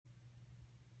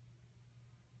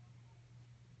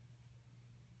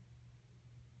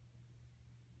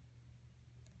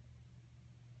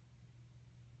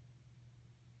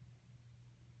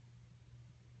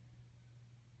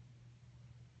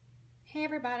Hey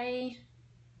everybody.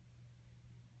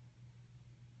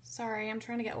 Sorry, I'm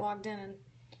trying to get logged in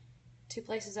two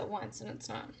places at once and it's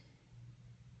not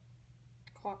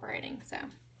cooperating, so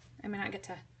I may not get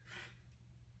to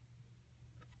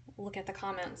look at the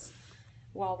comments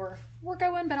while we're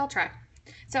going, but I'll try.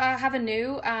 So I have a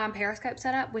new Periscope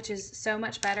setup, which is so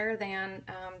much better than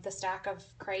the stack of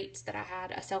crates that I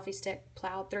had a selfie stick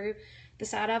plowed through the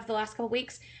side of the last couple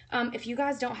weeks. If you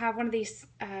guys don't have one of these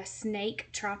snake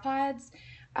tripods,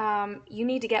 you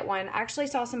need to get one. I actually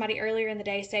saw somebody earlier in the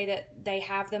day say that they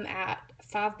have them at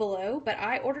Five Below, but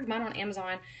I ordered mine on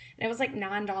Amazon and it was like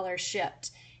 $9 shipped,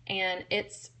 and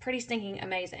it's pretty stinking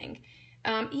amazing.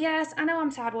 Yes, I know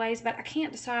I'm sideways, but I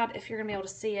can't decide if you're going to be able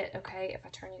to see it okay if I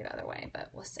turn you the other way, but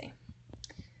we'll see.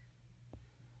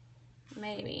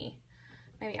 Maybe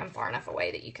I'm far enough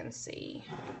away that you can see.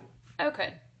 Oh,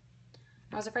 good.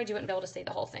 I was afraid you wouldn't be able to see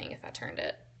the whole thing if I turned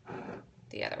it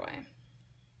the other way.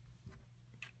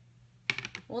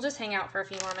 We'll just hang out for a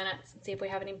few more minutes and see if we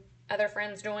have any other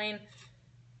friends join.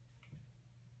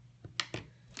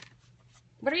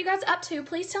 What are you guys up to?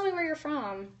 Please tell me where you're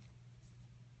from.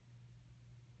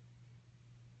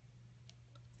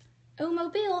 Oh,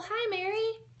 Mobile. Hi,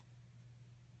 Mary.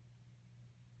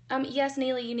 Yes,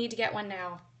 Neely, you need to get one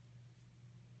now.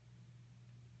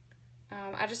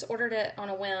 I just ordered it on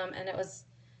a whim, and it was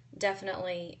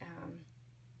definitely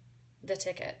the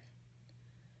ticket.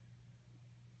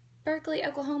 Berkeley,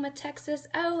 Oklahoma, Texas.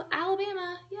 Oh,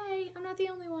 Alabama. Yay, I'm not the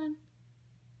only one.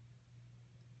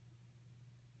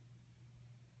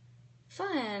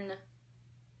 Fun.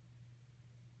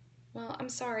 Well, I'm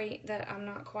sorry that I'm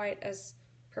not quite as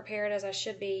prepared as I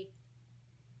should be.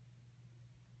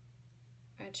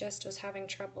 I just was having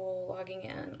trouble logging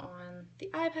in on the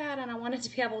iPad, and I wanted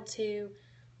to be able to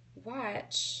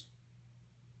watch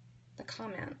the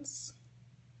comments.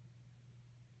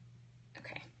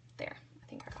 Okay, there. I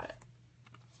think I got it.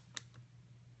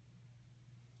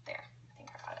 There. I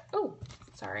think I got it. Oh,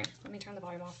 sorry. Let me turn the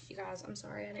volume off, you guys. I'm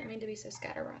sorry. I didn't mean to be so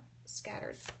scattered.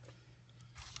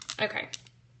 Okay.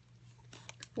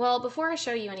 Well, before I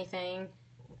show you anything,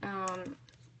 oh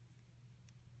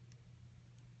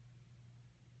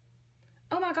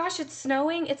my gosh, it's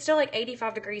snowing. It's still like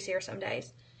 85 degrees here some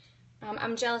days.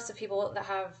 I'm jealous of people that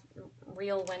have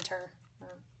real winter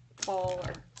or fall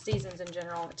or seasons in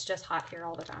general. It's just hot here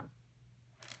all the time.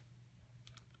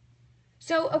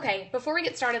 So, okay, before we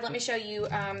get started, let me show you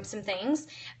some things.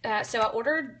 So I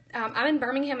ordered, I'm in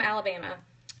Birmingham, Alabama.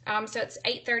 So it's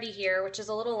 8:30 here, which is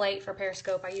a little late for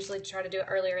Periscope. I usually try to do it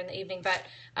earlier in the evening, but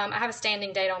I have a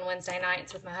standing date on Wednesday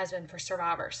nights with my husband for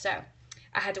Survivor, so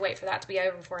I had to wait for that to be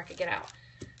over before I could get out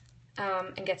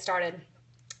and get started.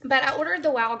 But I ordered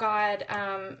the Wow God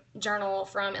journal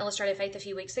from Illustrated Faith a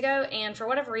few weeks ago, and for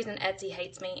whatever reason, Etsy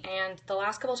hates me. And the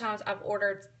last couple times I've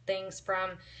ordered things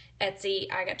from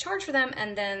Etsy, I get charged for them,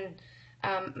 and then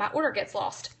my order gets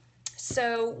lost.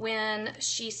 So when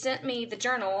she sent me the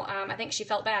journal, I think she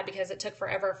felt bad because it took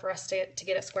forever for us to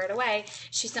get it squared away.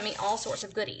 She sent me all sorts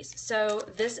of goodies. So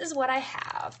this is what I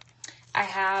have. I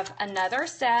have another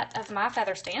set of my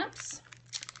feather stamps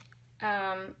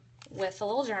with a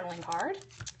little journaling card.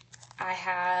 I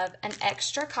have an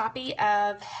extra copy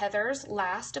of Heather's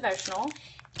last devotional,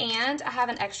 and I have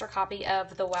an extra copy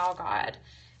of the Wow God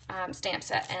stamp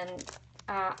set. And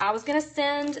I was going to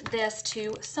send this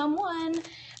to someone.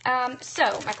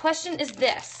 So my question is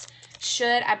this: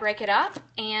 should I break it up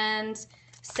and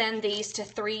send these to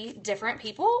 3 different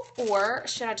people, or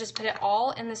should I just put it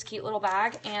all in this cute little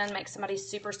bag and make somebody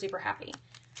super, super happy?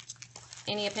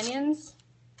 Any opinions?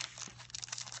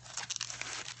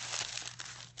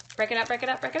 Break it up, break it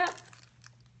up, break it up.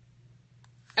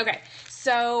 Okay,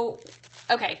 so,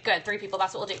 okay, good. 3 people,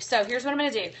 that's what we'll do. So here's what I'm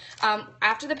going to do.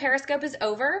 After the Periscope is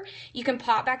over, you can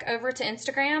pop back over to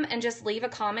Instagram and just leave a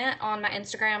comment on my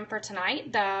Instagram for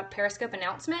tonight, the Periscope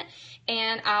announcement,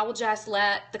 and I will just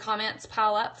let the comments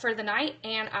pile up for the night,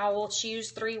 and I will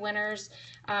choose 3 winners.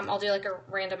 I'll do like a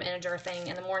random integer thing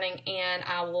in the morning, and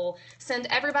I will send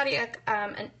everybody a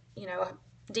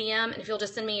DM, and if you'll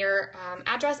just send me your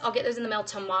address, I'll get those in the mail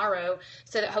tomorrow,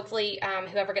 so that hopefully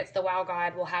whoever gets the Wow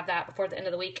God will have that before the end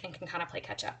of the week and can kind of play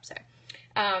catch up. So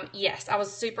yes, I was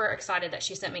super excited that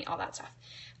she sent me all that stuff.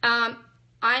 My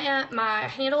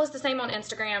handle is the same on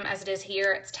Instagram as it is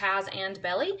here. It's Taz and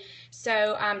Belly.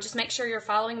 So just make sure you're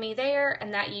following me there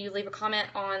and that you leave a comment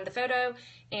on the photo,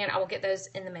 and I will get those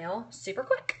in the mail super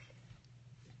quick.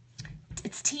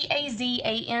 It's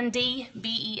TAZANDBELLY.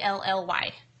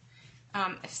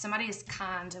 If somebody is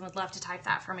kind and would love to type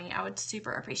that for me, I would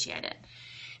super appreciate it.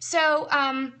 So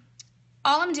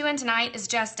all I'm doing tonight is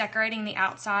just decorating the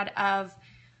outside of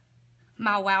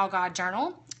my Wow God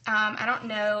journal. I don't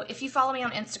know, if you follow me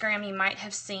on Instagram, you might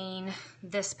have seen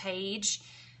this page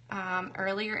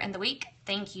earlier in the week.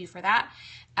 Thank you for that.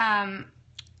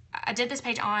 I did this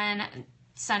page on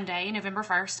Sunday, November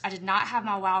 1st. I did not have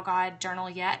my Wow God journal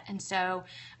yet, and so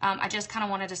I just kind of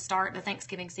wanted to start the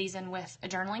Thanksgiving season with a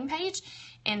journaling page.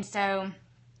 And so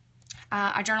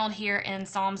I journaled here in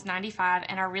Psalms 95,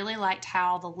 and I really liked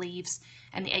how the leaves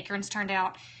and the acorns turned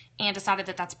out, and decided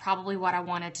that that's probably what I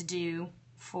wanted to do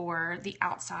for the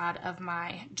outside of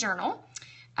my journal.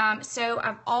 So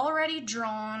I've already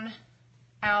drawn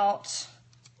out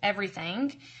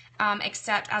everything,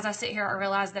 except as I sit here, I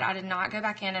realized that I did not go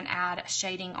back in and add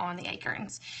shading on the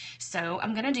acorns. So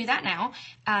I'm going to do that now,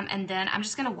 and then I'm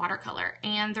just going to watercolor.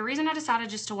 And the reason I decided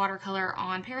just to watercolor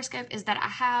on Periscope is that I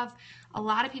have a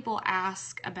lot of people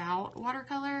ask about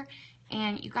watercolor,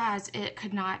 and you guys, it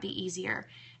could not be easier.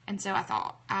 And so I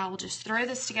thought I'll just throw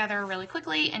this together really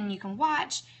quickly, and you can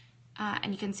watch,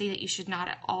 and you can see that you should not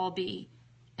at all be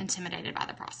intimidated by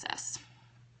the process.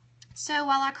 So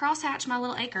while I crosshatch my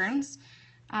little acorns,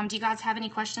 do you guys have any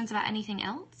questions about anything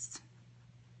else?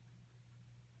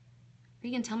 Or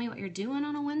you can tell me what you're doing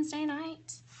on a Wednesday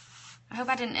night. I hope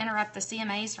I didn't interrupt the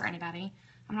CMAs for anybody.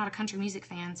 I'm not a country music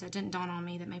fan, so it didn't dawn on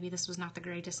me that maybe this was not the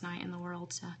greatest night in the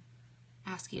world to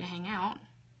ask you to hang out.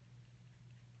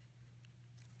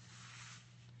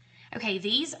 Okay,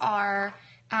 these are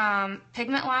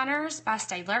pigment liners by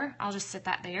Staedtler. I'll just sit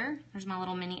that there. There's my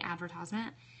little mini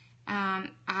advertisement.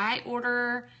 I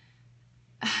order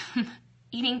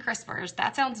eating crispers.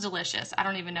 That sounds delicious. I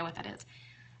don't even know what that is.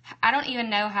 I don't even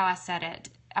know how I said it.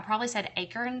 I probably said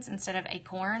acorns instead of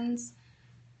acorns.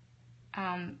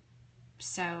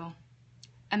 So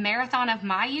a marathon of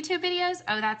my YouTube videos.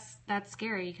 Oh, that's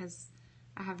scary because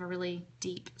I have a really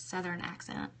deep Southern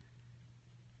accent.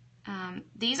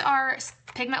 These are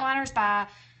pigment liners by,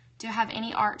 do I have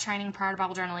any art training prior to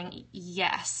Bible journaling?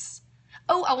 Yes.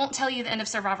 Oh, I won't tell you the end of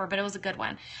Survivor, but it was a good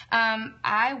one.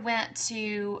 I went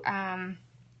to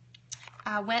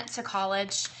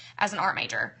college as an art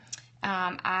major.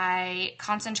 I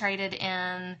concentrated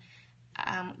in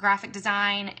graphic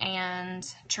design and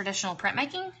traditional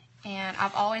printmaking, and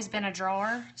I've always been a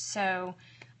drawer. So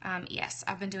yes,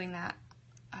 I've been doing that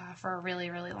for a really,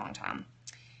 really long time.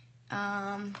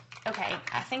 Okay,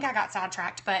 I think I got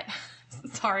sidetracked, but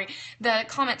sorry. The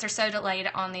comments are so delayed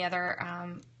on the other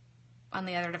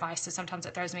device, so sometimes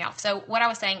it throws me off. So what I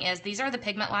was saying is these are the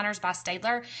pigment liners by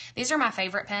Staedtler. These are my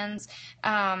favorite pens.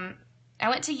 I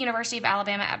went to University of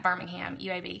Alabama at Birmingham,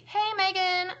 UAB. Hey,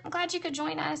 Megan, I'm glad you could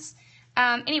join us.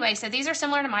 Anyway, so these are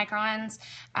similar to microns.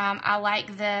 I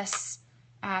like this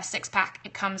 6-pack.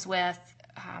 It comes with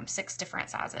 6 different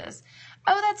sizes.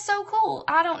 Oh, that's so cool.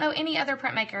 I don't know any other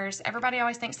printmakers. Everybody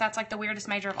always thinks that's like the weirdest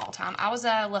major of all time. I was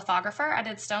a lithographer. I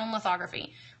did stone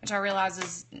lithography, which I realize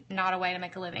is not a way to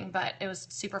make a living, but it was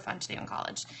super fun to do in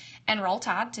college. And roll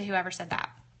tide to whoever said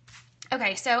that.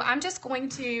 Okay, so I'm just going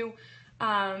to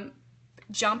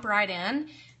jump right in.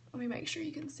 Let me make sure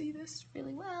you can see this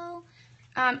really well.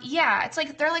 Yeah, it's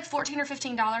like they're like $14 or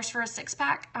 $15 for a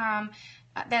 6-pack.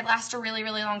 They last a really,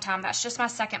 really long time. That's just my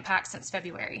 2nd pack since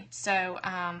February, so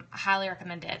I highly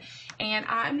recommend it. And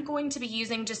I'm going to be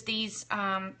using just these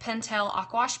Pentel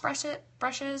Aquash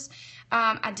brushes.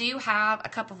 I do have a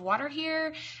cup of water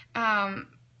here.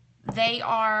 They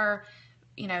are,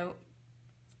 you know,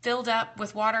 filled up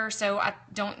with water, so I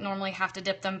don't normally have to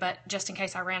dip them, but just in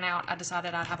case I ran out, I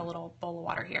decided I'd have a little bowl of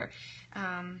water here.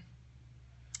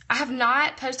 I have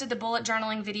not posted the bullet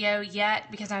journaling video yet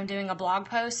because I'm doing a blog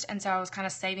post, and so I was kind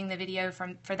of saving the video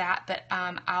for that, but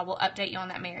I will update you on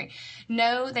that, Mary.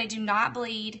 No, they do not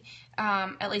bleed.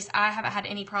 At least I haven't had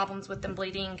any problems with them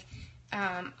bleeding.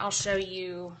 I'll show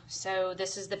you. So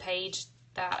this is the page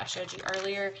that I showed you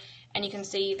earlier, and you can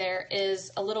see there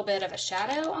is a little bit of a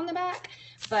shadow on the back,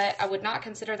 but I would not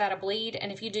consider that a bleed.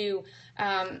 And if you do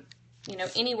you know,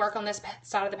 any work on this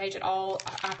side of the page at all,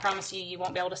 I promise you, you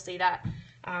won't be able to see that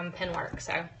pen work.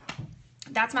 So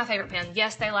that's my favorite pen.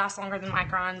 Yes, they last longer than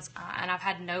microns, and I've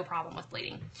had no problem with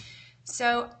bleeding.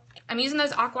 So I'm using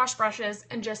those Aquash brushes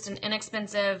and just an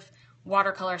inexpensive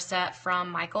watercolor set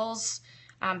from Michaels.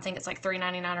 I think it's like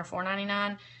 $3.99 or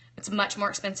 $4.99. It's much more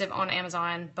expensive on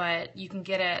Amazon, but you can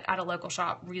get it at a local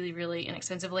shop really, really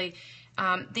inexpensively.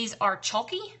 These are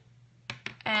chalky,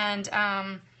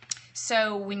 and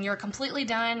so when you're completely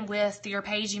done with your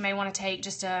page, you may want to take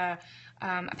just a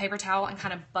paper towel and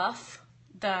kind of buff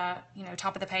the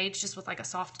top of the page just with like a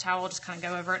soft towel, just kind of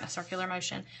go over it in a circular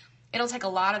motion. It'll take a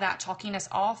lot of that chalkiness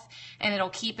off, and it'll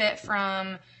keep it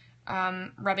from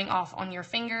rubbing off on your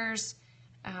fingers.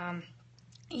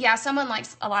 Yeah, someone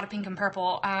likes a lot of pink and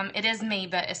purple. It is me,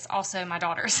 but it's also my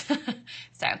daughters.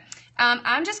 So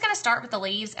I'm just going to start with the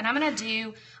leaves, and I'm going to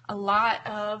do a lot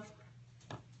of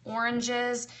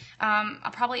oranges.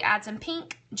 I'll probably add some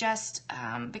pink just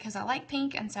because I like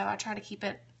pink, and so I try to keep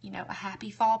it, you know, a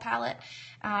happy fall palette.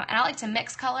 And I like to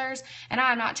mix colors, and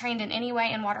I am not trained in any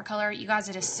way in watercolor. You guys,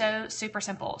 it is so super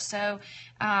simple. So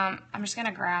I'm just going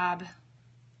to grab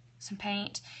some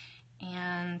paint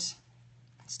and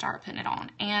start putting it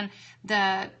on. And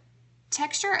the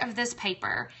texture of this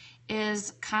paper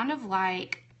is kind of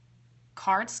like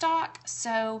cardstock,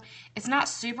 so it's not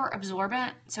super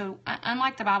absorbent. So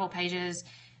unlike the Bible pages,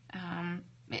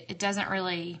 it doesn't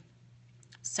really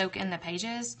soak in the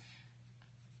pages,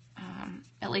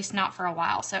 at least not for a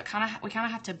while. So we kind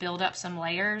of have to build up some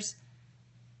layers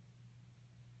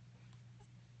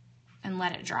and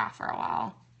let it dry for a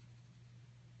while.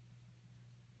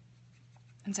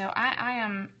 And so I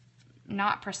am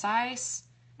not precise.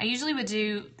 I usually would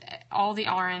do all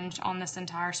the orange on this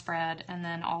entire spread and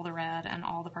then all the red and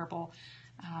all the purple.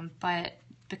 But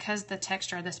because the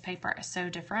texture of this paper is so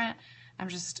different, I'm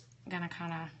just going to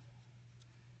kind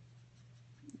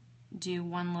of do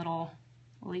one little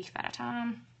leaf at a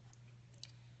time.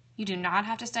 You do not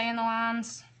have to stay in the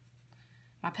lines.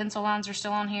 My pencil lines are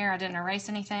still on here. I didn't erase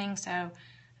anything, so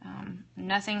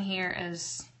nothing here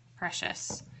is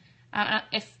precious.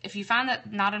 If you find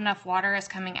that not enough water is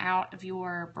coming out of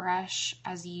your brush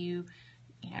as you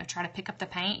try to pick up the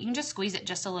paint, you can just squeeze it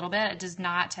just a little bit. It does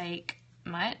not take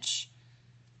much.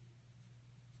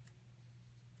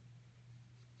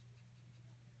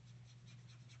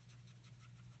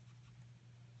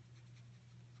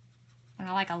 And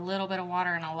I like a little bit of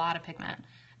water and a lot of pigment.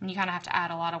 And you kind of have to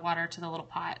add a lot of water to the little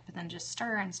pot, but then just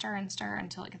stir and stir and stir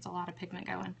until it gets a lot of pigment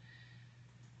going.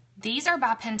 These are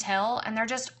by Pentel, and they're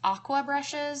just aqua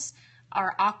brushes,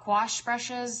 or aquash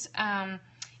brushes. And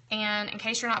in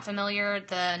case you're not familiar,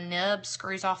 the nib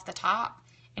screws off the top,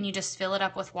 and you just fill it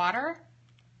up with water.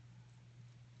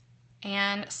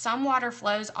 And some water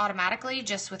flows automatically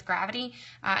just with gravity,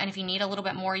 and if you need a little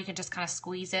bit more, you can just kind of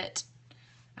squeeze it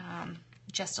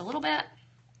just a little bit.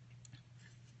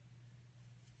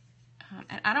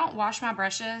 And I don't wash my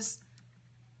brushes.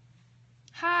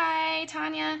 Hi,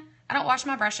 Tanya. I don't wash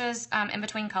my brushes in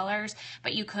between colors,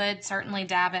 but you could certainly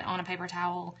dab it on a paper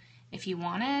towel if you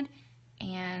wanted.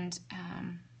 And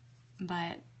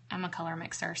but I'm a color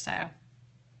mixer, so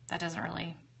that doesn't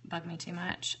really bug me too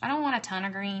much. I don't want a ton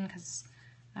of green because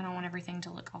I don't want everything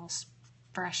to look all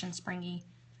fresh and springy,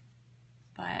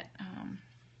 but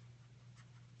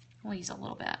we'll use a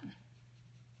little bit.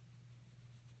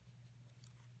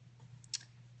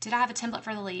 Did I have a template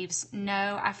for the leaves?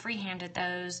 No, I freehanded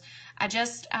those. I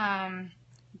just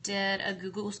did a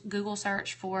Google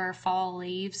search for fall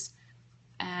leaves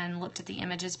and looked at the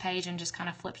images page and just kind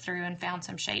of flipped through and found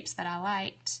some shapes that I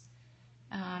liked.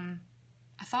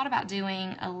 I thought about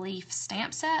doing a leaf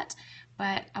stamp set,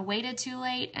 but I waited too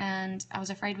late and I was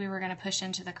afraid we were going to push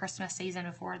into the Christmas season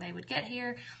before they would get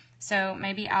here. So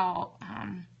maybe I'll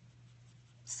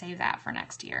save that for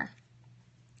next year,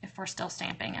 if we're still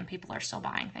stamping and people are still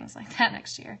buying things like that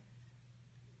next year.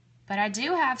 But I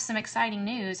do have some exciting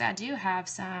news. I do have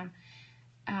some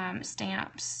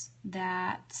stamps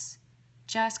that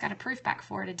just got a proof back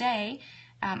for today,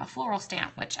 a floral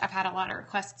stamp, which I've had a lot of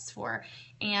requests for,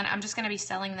 and I'm just going to be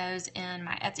selling those in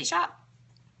my Etsy shop,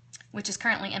 which is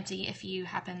currently empty. If you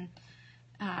happen,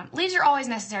 leaves are always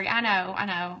necessary, I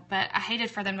know, but I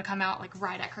hated for them to come out like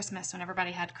right at Christmas when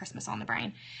everybody had Christmas on the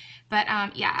brain. But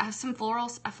yeah, I have some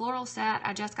a floral set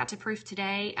I just got to proof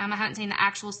today. I haven't seen the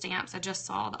actual stamps, I just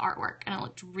saw the artwork and it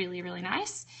looked really, really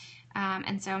nice.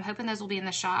 And so I'm hoping those will be in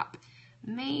the shop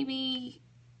maybe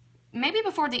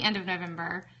before the end of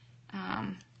November.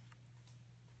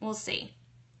 We'll see.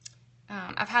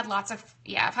 I've had lots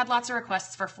of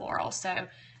requests for floral, so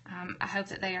I hope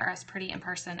that they are as pretty in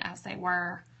person as they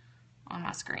were on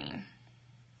my screen.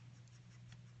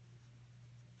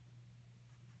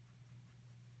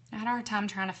 I had a hard time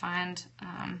trying to find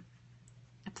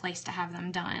a place to have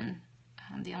them done.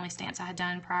 The only stamps I had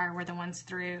done prior were the ones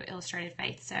through Illustrated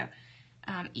Faith. So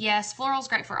yes, floral's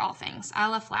great for all things. I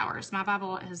love flowers. My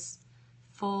Bible is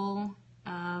full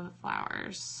of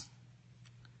flowers.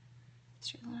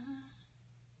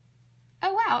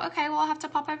 Oh wow, okay, well I'll have to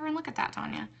pop over and look at that,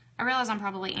 Tanya. I realize I'm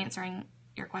probably answering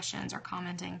your questions or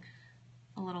commenting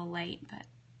a little late, but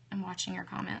I'm watching your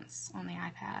comments on the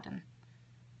iPad. And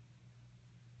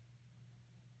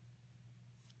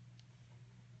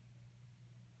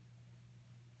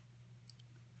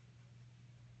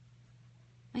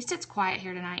at least it's quiet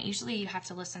here tonight. Usually you have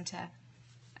to listen to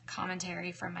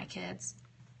commentary from my kids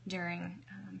during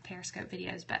Periscope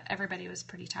videos, but everybody was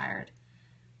pretty tired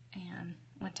and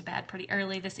went to bed pretty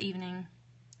early this evening.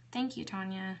 Thank you,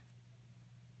 Tanya.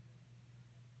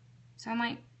 So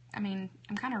I'm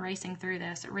kind of racing through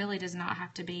this. It really does not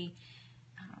have to be,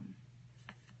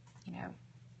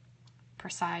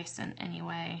 precise in any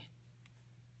way.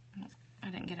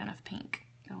 I didn't get enough pink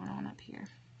going on up here.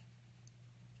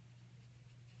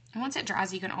 And once it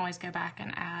dries, you can always go back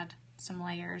and add some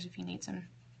layers if you need some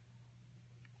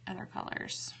other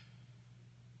colors.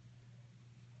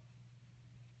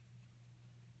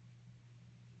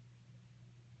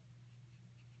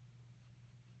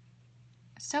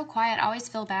 It's so quiet. I always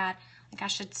feel bad. Like I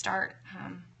should start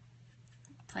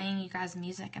playing you guys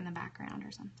music in the background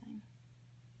or something.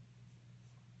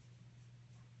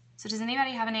 So does anybody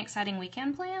have any exciting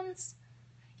weekend plans?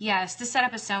 Yes, this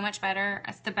setup is so much better.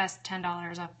 It's the best $10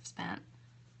 I've spent.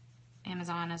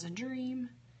 Amazon is a dream.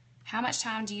 How much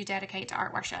time do you dedicate to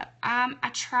art worship?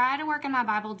 I try to work in my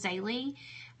Bible daily.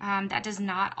 That does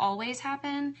not always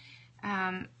happen.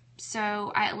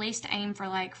 So I at least aim for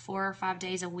like 4 or 5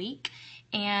 days a week.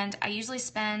 And I usually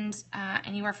spend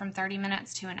anywhere from 30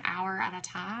 minutes to an hour at a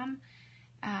time.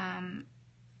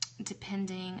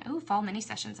 Depending. Oh, fall mini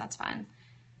sessions, that's fun.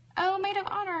 Oh, maid of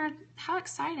honor. How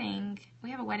exciting. We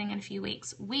have a wedding in a few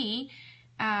weeks. We're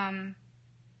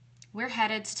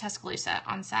headed to Tuscaloosa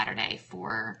on Saturday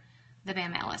for the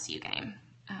Bama LSU game.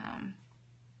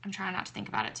 I'm trying not to think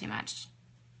about it too much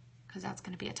because that's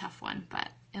going to be a tough one, but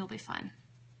it'll be fun.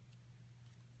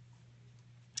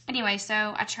 Anyway,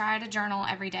 so I try to journal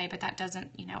every day, but that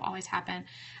doesn't, always happen.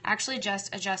 I actually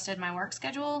just adjusted my work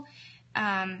schedule.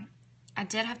 I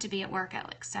did have to be at work at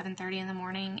like 7:30 in the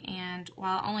morning, and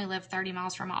while I only live 30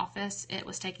 miles from my office, it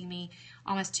was taking me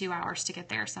almost 2 hours to get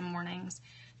there some mornings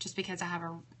just because I have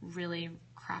a really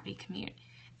crappy commute.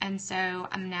 And so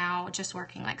I'm now just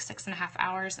working like 6.5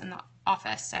 hours in the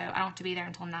office, so I don't have to be there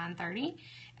until 9:30.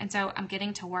 And so I'm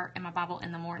getting to work in my Bible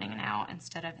in the morning now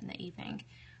instead of in the evening,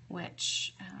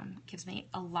 which gives me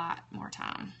a lot more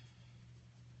time.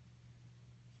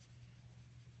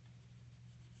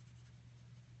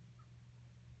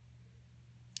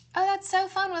 Oh, that's so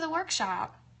fun with a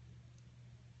workshop.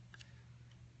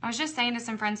 I was just saying to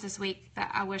some friends this week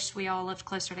that I wish we all lived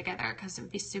closer together because it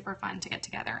would be super fun to get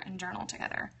together and journal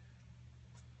together.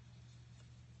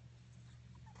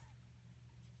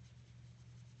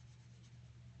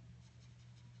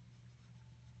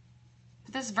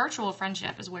 But this virtual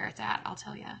friendship is where it's at, I'll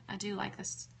tell you. I do like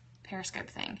this Periscope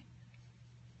thing.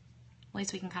 At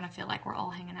least we can kind of feel like we're all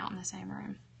hanging out in the same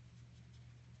room.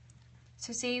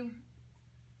 So see,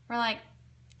 we're like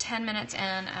 10 minutes in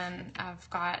and I've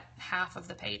got half of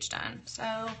the page done.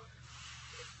 So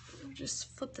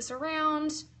just flip this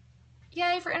around.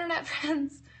 Yay for internet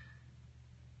friends.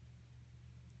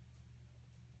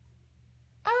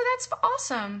 Oh, that's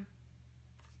awesome.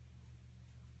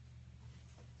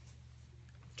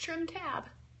 Trim tab.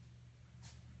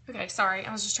 Okay, sorry.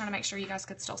 I was just trying to make sure you guys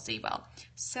could still see well.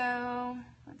 So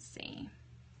let's see.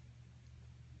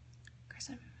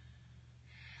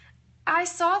 I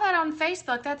saw that on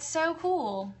Facebook. That's so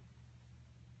cool.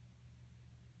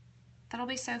 That'll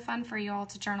be so fun for you all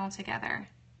to journal together.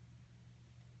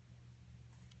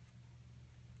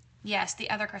 Yes, the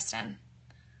other Kristen.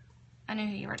 I knew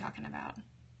who you were talking about.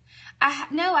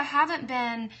 No, I haven't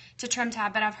been to Trim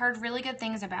Tab, but I've heard really good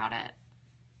things about it.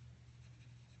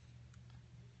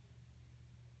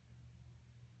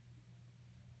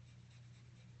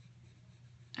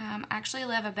 I actually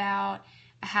live about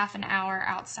a half an hour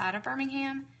outside of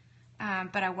Birmingham,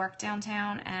 but I work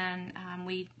downtown, and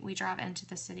we drive into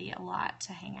the city a lot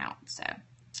to hang out. So,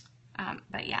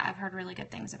 but yeah, I've heard really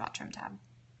good things about Trim Tab.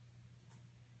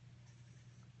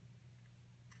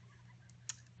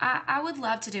 I would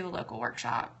love to do a local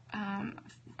workshop.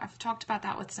 I've talked about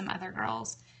that with some other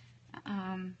girls.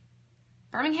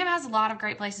 Birmingham has a lot of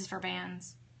great places for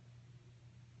bands.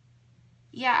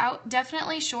 Yeah,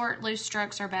 definitely short, loose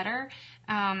strokes are better.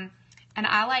 And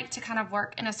I like to kind of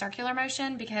work in a circular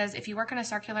motion because if you work in a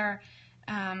circular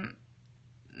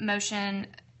motion,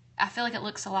 I feel like it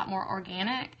looks a lot more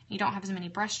organic. You don't have as many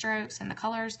brush strokes and the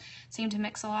colors seem to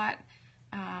mix a lot.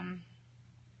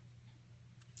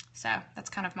 So that's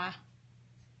kind of my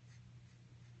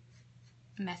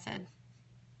method.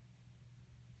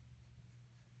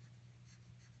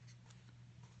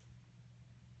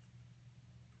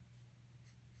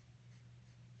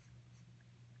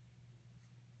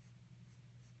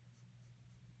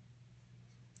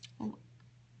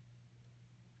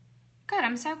 Good,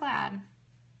 I'm so glad.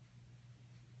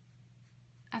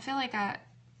 I feel like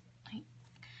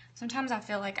Sometimes I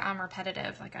feel like I'm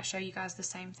repetitive, like I show you guys the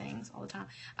same things all the time.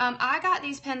 I got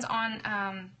these pins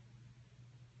on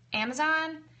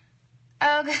Amazon.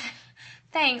 Oh, good.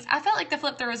 Thanks. I felt like the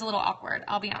flip through was a little awkward,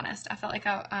 I'll be honest. I felt like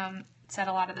I said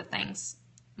a lot of the things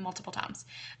multiple times.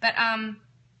 But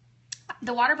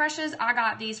the water brushes, I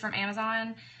got these from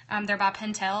Amazon. They're by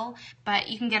Pentel, but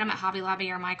you can get them at Hobby Lobby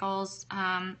or Michael's.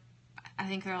 I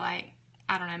think they're like,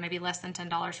 I don't know, maybe less than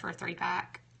 $10 for a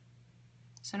 3-pack.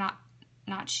 So not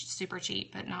super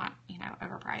cheap, but not, you know,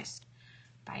 overpriced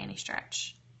by any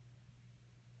stretch.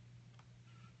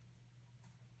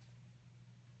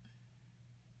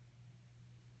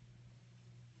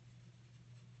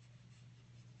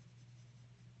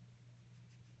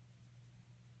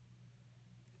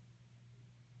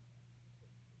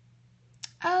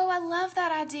 Oh, I love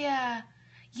that idea.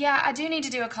 Yeah, I do need to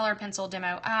do a color pencil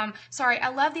demo. Sorry, I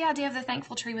love the idea of the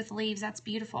thankful tree with leaves. That's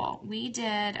beautiful. We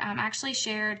did actually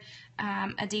shared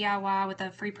a DIY with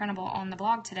a free printable on the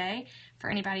blog today for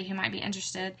anybody who might be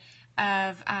interested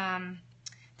of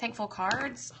thankful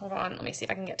cards. Hold on, let me see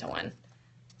if I can get to one.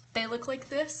 They look like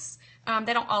this.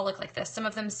 They don't all look like this. Some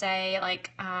of them say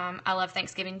like, I love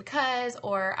Thanksgiving because,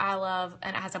 or I love,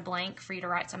 and it has a blank for you to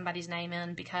write somebody's name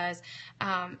in because,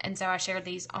 and so I shared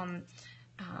these on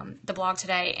the blog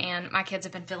today, and my kids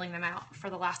have been filling them out for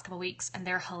the last couple weeks, and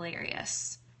they're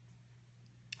hilarious.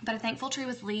 But a thankful tree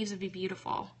with leaves would be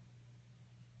beautiful.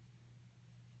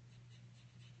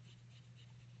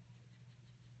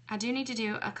 I do need to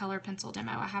do a color pencil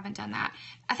demo. I haven't done that.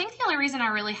 I think the only reason I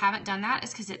really haven't done that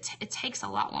is because it takes a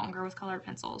lot longer with colored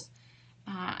pencils.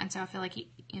 And so I feel like,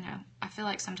 you know, I feel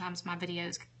like sometimes my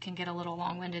videos can get a little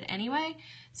long-winded anyway.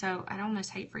 So I'd almost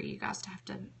hate for you guys to have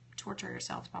to torture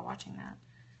yourselves by watching that.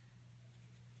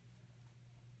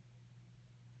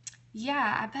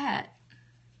 Yeah, I bet.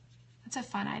 That's a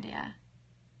fun idea.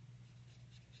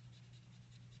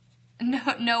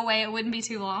 No way it wouldn't be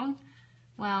too long.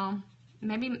 Well,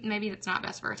 maybe it's not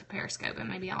best for a Periscope, and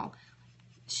maybe I'll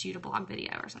shoot a blog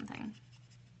video or something.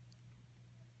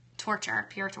 Torture,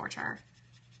 pure torture.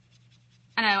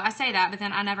 I know, I say that, but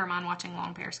then I never mind watching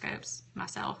long Periscopes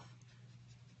myself.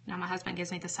 Now my husband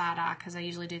gives me the side eye because I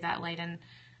usually do that late at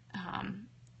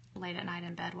night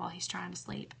in bed while he's trying to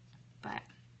sleep. But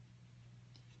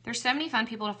there's so many fun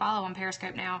people to follow on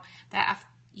Periscope now that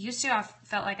I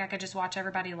felt like I could just watch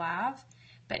everybody live,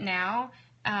 but now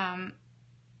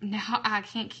I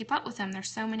can't keep up with them. There's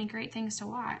so many great things to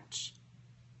watch.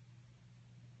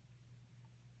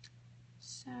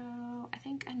 So I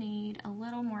think I need a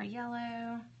little more yellow.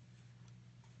 I'm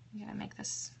gonna make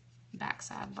this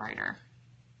backside brighter.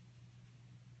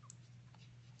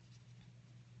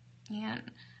 And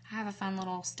I have a fun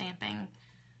little stamping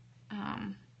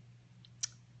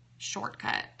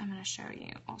shortcut I'm going to show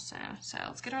you also. So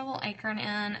let's get our little acorn in,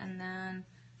 and then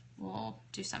we'll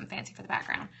do something fancy for the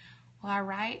background. Will I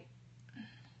write?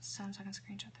 Sounds like I can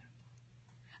screenshot that.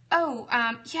 Oh,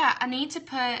 yeah,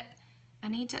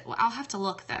 well, I'll have to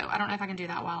look though. I don't know if I can do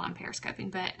that while I'm periscoping,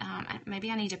 but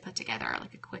maybe I need to put together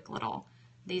like a quick little,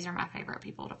 these are my favorite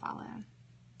people to follow.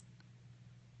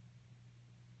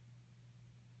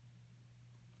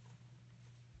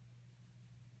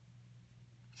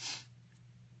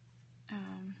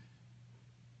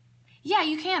 Yeah,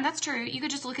 you can. That's true. You could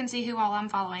just look and see who all I'm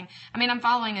following. I mean, I'm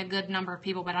following a good number of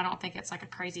people, but I don't think it's like a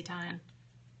crazy ton.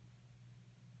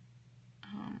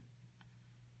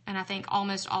 And I think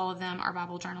almost all of them are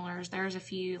Bible journalers. There's a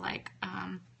few like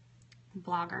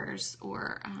bloggers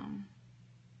or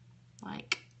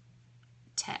like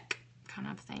tech kind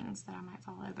of things that I might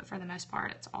follow, but for the most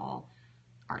part, it's all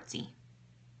artsy.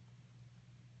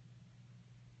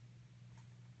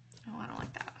 Oh, I don't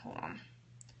like that. Hold on.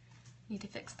 Need to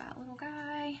fix that little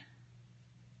guy.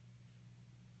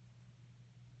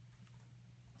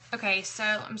 Okay, so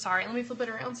I'm sorry. Let me flip it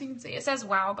around so you can see. It says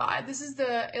Wow God. This is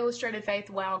the Illustrated Faith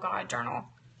Wow God journal.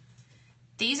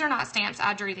 These are not stamps.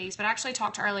 I drew these, but I actually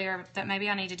talked earlier that maybe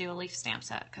I need to do a leaf stamp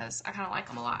set because I kind of like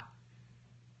them a lot.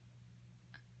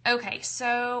 Okay,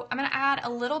 so I'm going to add a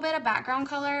little bit of background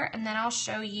color, and then I'll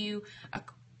show you a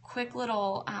quick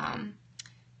little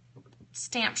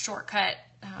stamp shortcut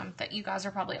that you guys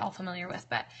are probably all familiar with.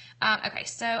 But okay,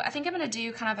 so I think I'm going to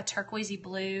do kind of a turquoisey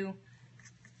blue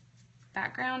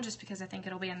background just because I think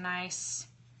it'll be a nice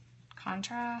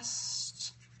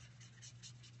contrast.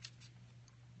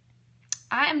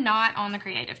 I am not on the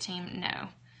creative team, no,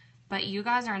 but you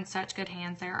guys are in such good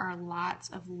hands. There are lots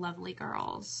of lovely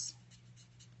girls.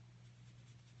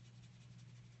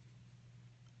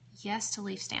 Yes to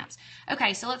leaf stamps.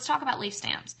 Okay, so let's talk about leaf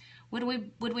stamps. Would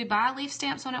we buy leaf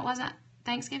stamps when it wasn't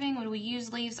Thanksgiving? Would we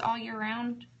use leaves all year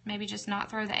round? Maybe just not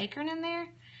throw the acorn in there?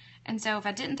 And so if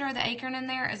I didn't throw the acorn in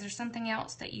there, is there something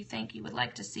else that you think you would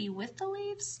like to see with the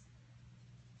leaves?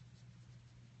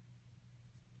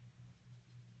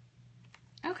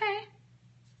 Okay.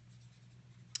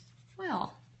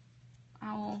 Well,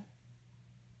 I will...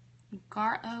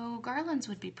 garlands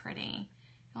would be pretty.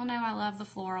 You'll know I love the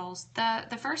florals.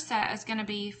 The first set is going to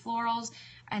be florals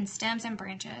and stems and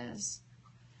branches.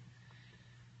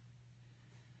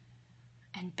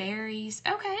 And berries.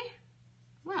 Okay.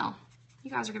 Well, you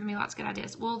guys are giving me lots of good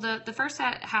ideas. Well, the first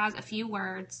set has a few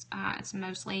words. It's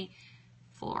mostly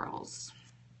florals.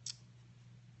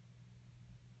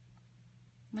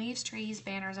 Leaves, trees,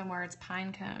 banners, and words,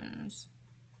 pine cones.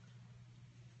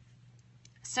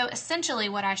 So essentially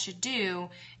what I should do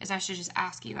is I should just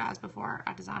ask you guys before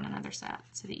I design another set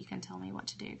so that you can tell me what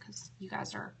to do, because you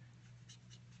guys are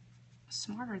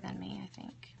smarter than me, I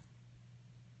think.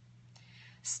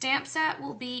 Stamp set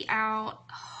will be out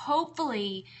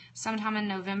hopefully sometime in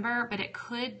November, but it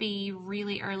could be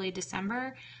really early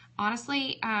December.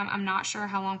 Honestly, I'm not sure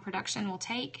how long production will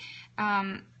take.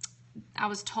 I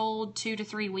was told 2 to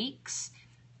 3 weeks,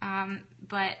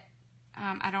 but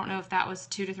I don't know if that was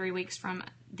 2 to 3 weeks from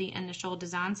the initial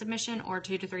design submission or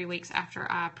 2 to 3 weeks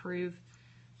after I approve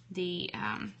the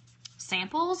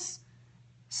samples.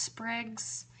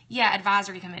 Sprigs. Yeah,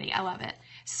 advisory committee. I love it.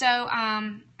 So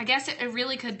I guess it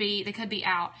really could be, they could be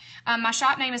out. My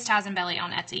shop name is Taz and Belly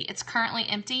on Etsy. It's currently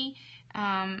empty.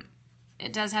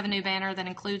 It does have a new banner that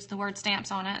includes the word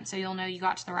stamps on it, so you'll know you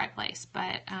got to the right place.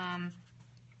 But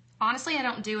honestly, I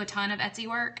don't do a ton of Etsy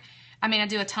work. I mean, I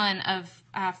do a ton of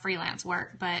freelance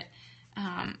work, but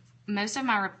most of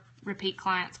my repeat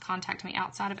clients contact me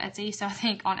outside of Etsy. So I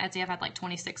think on Etsy I've had like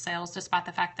 26 sales, despite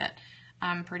the fact that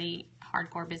I'm pretty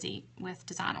hardcore busy with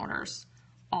design orders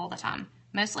all the time.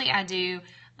 Mostly I do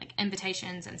like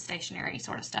invitations and stationery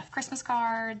sort of stuff. Christmas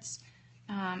cards.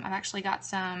 I've actually got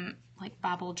some like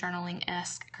Bible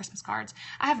journaling-esque Christmas cards.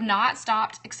 I have not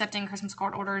stopped accepting Christmas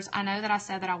card orders. I know that I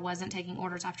said that I wasn't taking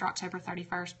orders after October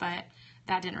 31st, but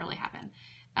that didn't really happen.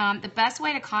 The best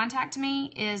way to contact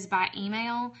me is by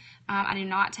email. I do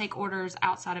not take orders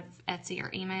outside of Etsy or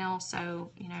email,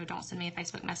 so, you know, don't send me a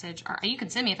Facebook message. Or you can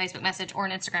send me a Facebook message or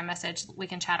an Instagram message. We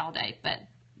can chat all day, but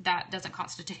that doesn't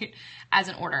constitute as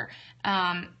an order.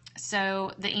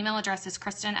 So the email address is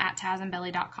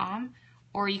kristen@tazandbelly.com,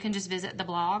 or you can just visit the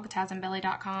blog,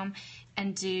 tazandbelly.com,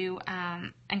 and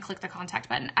and click the contact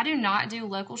button. I do not do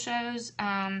local shows.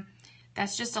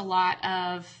 That's just a lot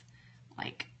of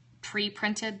like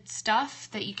pre-printed stuff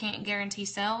that you can't guarantee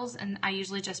sells, and I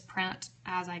usually just print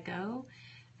as I go.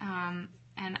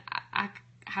 And I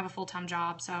have a full-time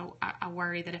job, so I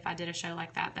worry that if I did a show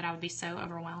like that, I would be so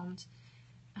overwhelmed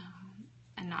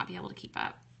and not be able to keep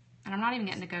up. And I'm not even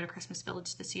getting to go to Christmas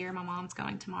Village this year. My mom's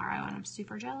going tomorrow, and I'm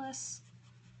super jealous.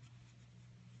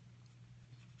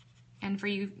 And for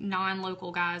you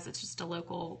non-local guys, it's just a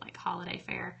local like holiday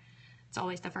fair. It's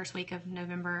always the first week of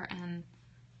November, and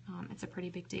it's a pretty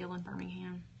big deal in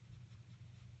Birmingham.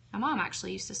 My mom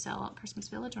actually used to sell at Christmas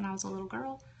Village when I was a little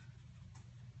girl.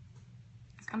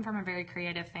 I come from a very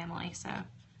creative family, so.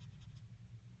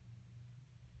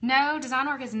 No, design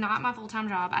work is not my full-time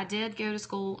job. I did go to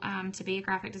school to be a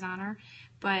graphic designer,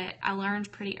 but I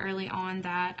learned pretty early on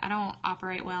that I don't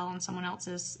operate well on someone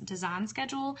else's design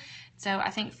schedule, so I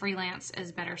think freelance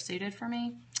is better suited for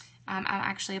me. I'm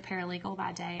actually a paralegal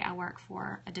by day. I work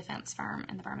for a defense firm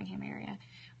in the Birmingham area,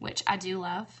 which I do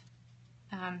love.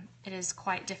 It is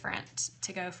quite different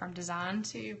to go from design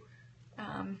to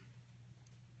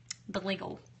the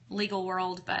legal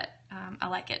world, but I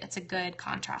like it. It's a good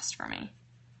contrast for me.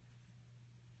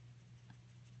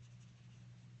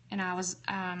 And I was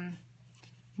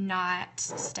not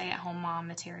stay-at-home mom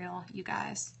material, you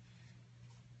guys.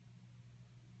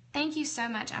 Thank you so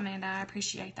much, Amanda. I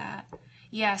appreciate that.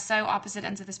 Yeah, so opposite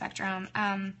ends of the spectrum.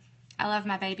 I love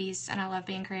my babies, and I love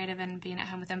being creative and being at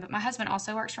home with them, but my husband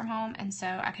also works from home, and so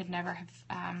I could never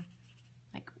have,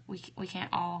 we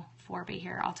can't all four be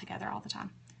here all together all the time.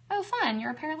 Oh, fun.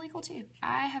 You're a paralegal, too.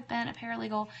 I have been a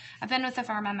paralegal. I've been with the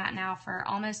firm I'm at now for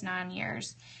almost 9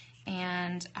 years,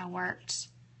 and I worked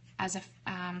as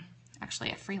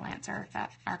actually a freelancer,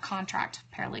 or contract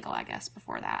paralegal, I guess,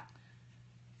 before that,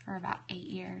 for about 8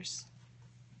 years.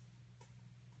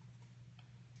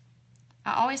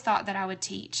 I always thought that I would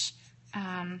teach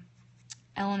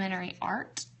elementary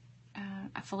art.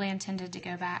 I fully intended to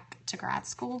go back to grad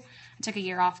school. I took a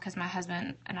year off because my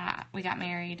husband and we got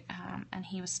married, and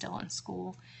he was still in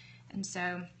school. And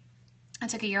so I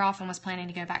took a year off and was planning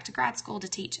to go back to grad school to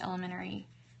teach elementary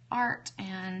art,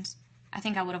 and I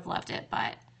think I would have loved it,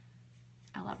 but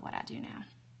I love what I do now.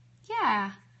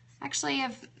 Yeah, actually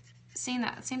I've seeing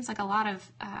that it seems like a lot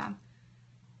of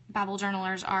Bible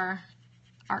journalers are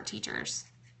art teachers.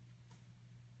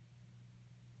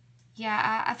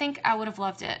 Yeah, I think I would have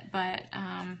loved it, but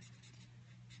I'm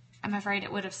afraid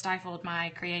it would have stifled my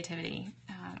creativity.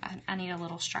 I need a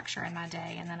little structure in my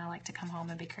day, and then I like to come home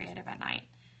and be creative at night.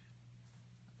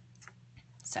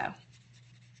 So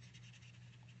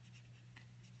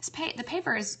the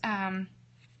paper is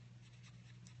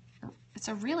it's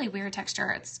a really weird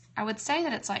texture. I would say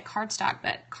that it's like cardstock,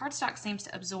 but cardstock seems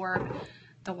to absorb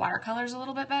the watercolors a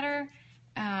little bit better.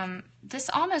 This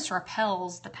almost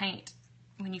repels the paint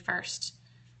when you first,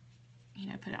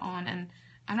 put it on. And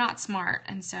I'm not smart,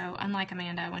 and so unlike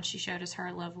Amanda when she showed us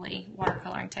her lovely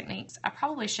watercoloring techniques, I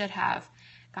probably should have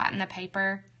gotten the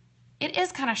paper. It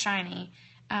is kind of shiny.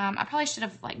 I probably should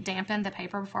have dampened the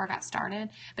paper before I got started,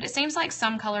 but it seems like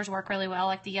some colors work really well.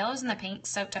 Like the yellows and the pinks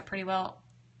soaked up pretty well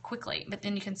quickly, but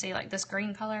then you can see this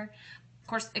green color. Of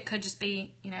course, it could just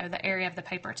be, the area of the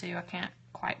paper too. I can't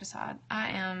quite decide. I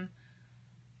am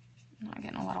not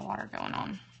getting a lot of water going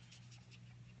on.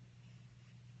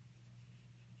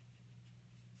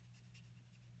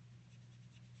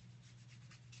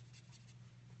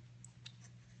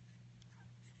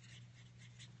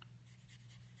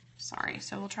 Sorry,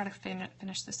 so we'll try to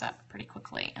finish this up pretty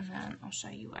quickly, and then I'll show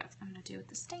you what I'm going to do with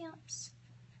the stamps.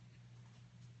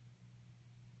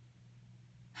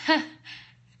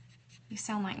 You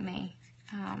sound like me.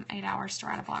 8 hours to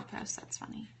write a blog post. That's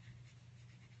funny.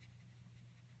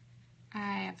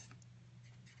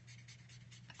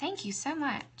 Thank you so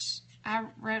much. I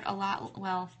wrote a lot,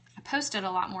 well, I posted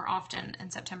a lot more often in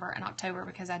September and October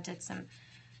because I did some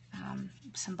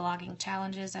blogging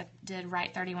challenges. I did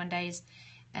Write 31 Days.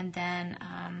 And then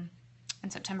in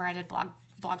September, I did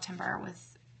Blogtember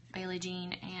with Bailey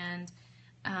Jean, and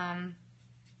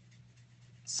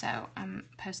so I'm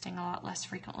posting a lot less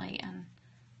frequently and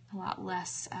a lot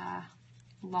less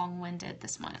long-winded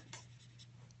this month.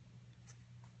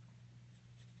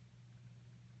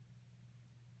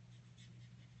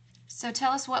 So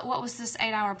tell us, what was this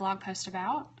 8-hour blog post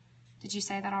about? Did you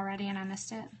say that already and I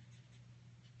missed it?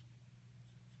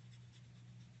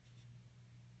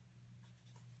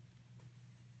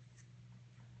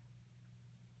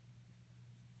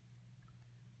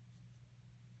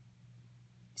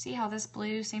 See how this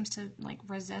blue seems to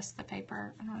resist the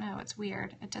paper? I don't know, it's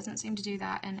weird. It doesn't seem to do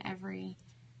that in every,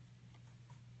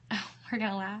 oh, we're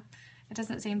gonna laugh. It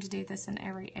doesn't seem to do this in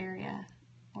every area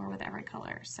or with every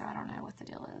color, so I don't know what the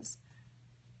deal is.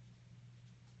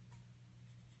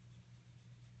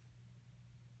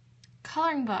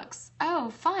 Coloring books. Oh,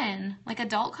 fun. Like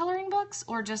adult coloring books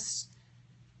or just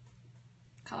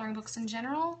coloring books in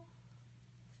general?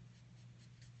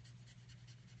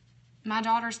 My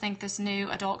daughters think this new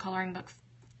adult coloring book,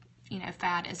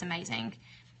 fad is amazing,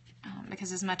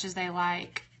 because as much as they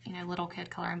like, little kid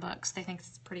coloring books, they think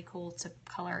it's pretty cool to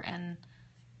color in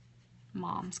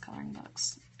mom's coloring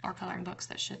books, or coloring books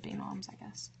that should be mom's, I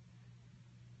guess.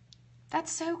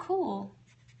 That's so cool.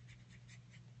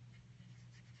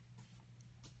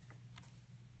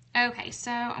 Okay,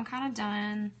 so I'm kind of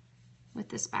done with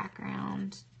this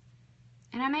background,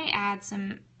 and I may add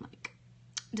some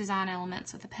design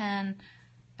elements with a pen,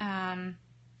 I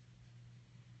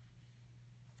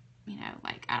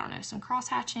don't know, some cross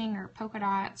hatching or polka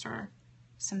dots or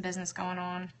some business going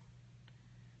on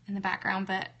in the background,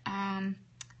 but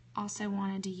also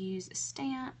wanted to use a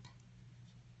stamp.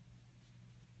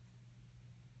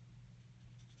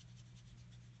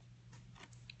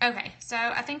 Okay, so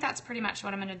I think that's pretty much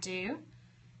what I'm going to do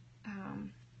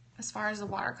as far as the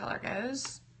watercolor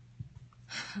goes.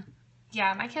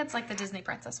 Yeah, my kids like the Disney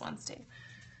princess ones too.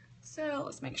 So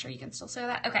let's make sure you can still see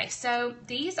that. Okay, so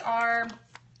these are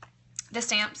the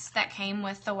stamps that came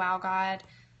with the Wow God.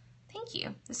 Thank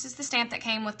you. This is the stamp that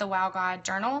came with the Wow God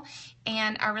journal,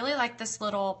 and I really like this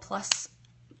little plus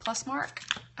mark.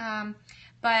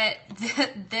 But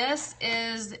this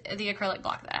is the acrylic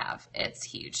block that I have. It's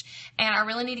huge, and I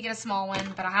really need to get a small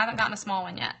one, but I haven't gotten a small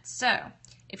one yet. So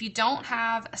if you don't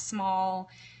have a small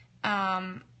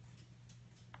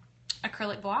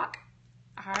acrylic block,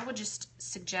 I would just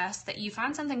suggest that you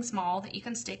find something small that you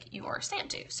can stick your stamp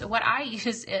to. So what I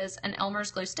use is an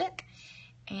Elmer's glue stick,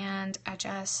 and I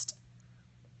just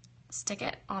stick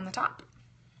it on the top.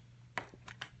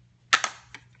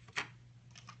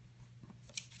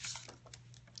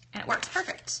 And it works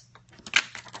perfect.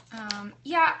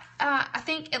 I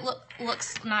think it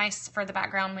looks nice for the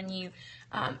background when you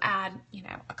add,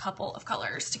 a couple of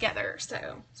colors together.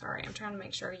 So, sorry, I'm trying to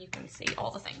make sure you can see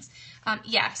all the things.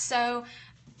 So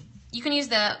you can use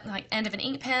the end of an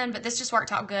ink pen, but this just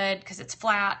worked out good because it's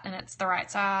flat and it's the right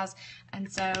size.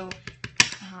 And so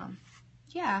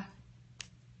yeah,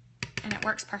 and it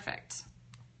works perfect.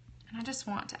 And I just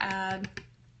want to add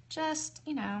just,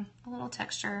 you know, a little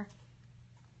texture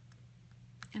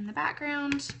in the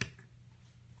background.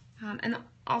 And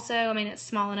also, I mean, it's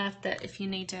small enough that if you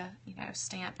need to, you know,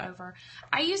 stamp over.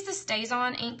 I use the Stays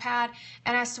On ink pad,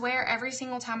 and I swear every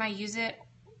single time I use it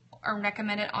or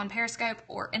recommend it on Periscope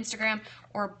or Instagram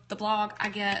or the blog, I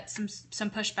get some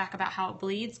pushback about how it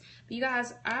bleeds. But you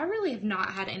guys, I really have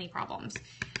not had any problems.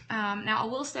 Now, I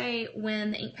will say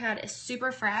when the ink pad is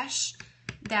super fresh,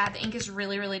 that the ink is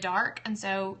really, really dark, and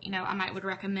so, you know, I would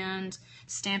recommend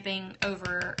stamping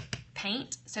over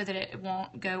paint so that it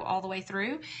won't go all the way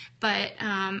through. But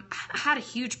I had a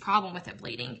huge problem with it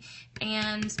bleeding,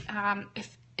 and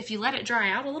if you let it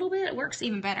dry out a little bit, it works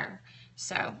even better.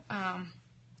 So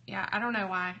yeah, I don't know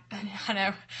why. I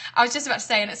know I was just about to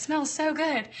say, and it smells so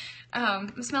good.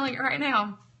 I'm smelling it right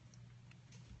now.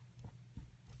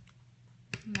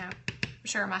 No, I'm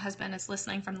sure my husband is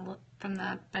listening from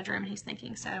the bedroom, and he's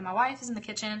thinking, so my wife is in the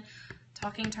kitchen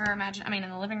talking to her in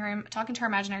the living room, talking to her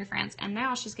imaginary friends, and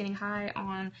now she's getting high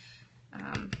on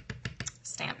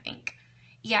stamp ink.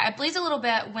 Yeah, it bleeds a little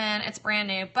bit when it's brand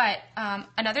new, but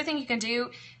another thing you can do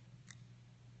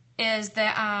is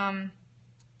that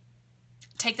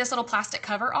take this little plastic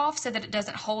cover off so that it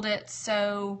doesn't hold it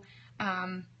so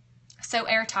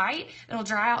airtight. It'll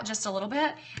dry out just a little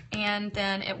bit, and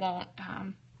then it won't,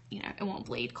 you know, it won't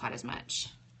bleed quite as much.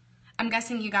 I'm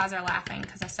guessing you guys are laughing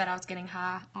because I said I was getting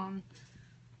high on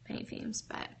paint fumes,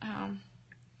 but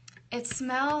it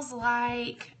smells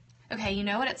like, okay, you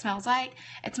know what it smells like?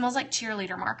 It smells like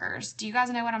cheerleader markers. Do you guys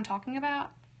know what I'm talking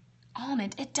about?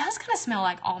 Almond. It does kind of smell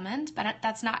like almond, but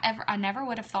that's not ever, I never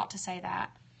would have thought to say that.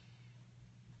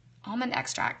 Almond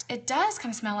extract. It does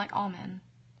kind of smell like almond.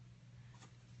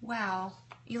 Wow,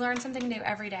 you learn something new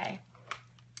every day.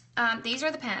 These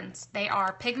are the pens. They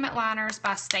are Pigment Liners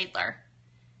by Staedtler.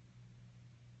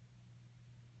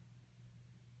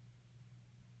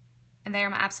 And they are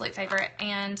my absolute favorite.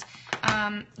 And,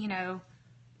 you know,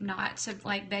 not to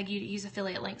like beg you to use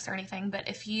affiliate links or anything, but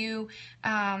if you,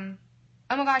 oh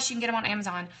my gosh, you can get them on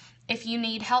Amazon. If you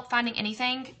need help finding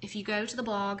anything, if you go to the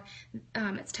blog,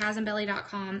 it's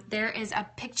tazandbelly.com, there is a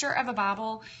picture of a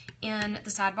Bible in the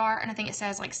sidebar, and I think it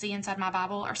says like see inside my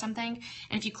Bible or something.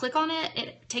 And if you click on it,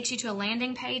 it takes you to a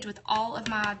landing page with all of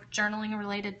my journaling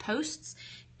related posts.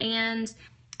 And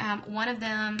one of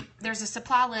them, there's a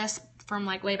supply list from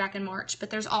like way back in March, but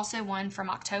there's also one from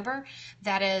October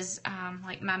that is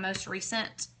like my most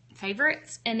recent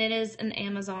favorites, and it is an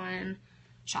Amazon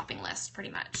shopping list pretty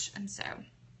much. And so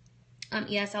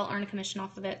yes, I'll earn a commission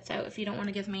off of it, so if you don't want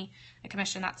to give me a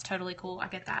commission, that's totally cool. I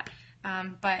get that,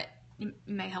 but it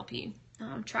may help you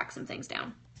track some things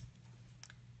down.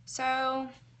 So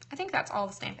I think that's all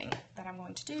the stamping that I'm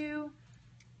going to do.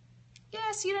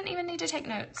 Yes, you didn't even need to take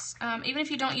notes. Even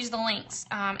if you don't use the links,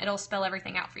 it'll spell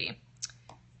everything out for you.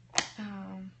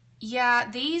 Yeah,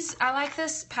 these, I like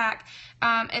this pack.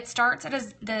 It starts at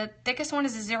the thickest one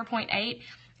is a 0.8,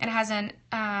 and it has an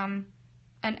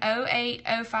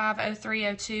 08, 05,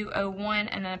 03, 02, 01,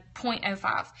 and a 0.05.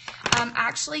 I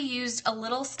actually used a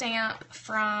little stamp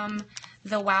from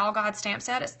the Wow God stamp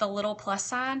set. It's the little plus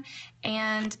sign,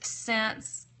 and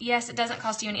since, yes, it doesn't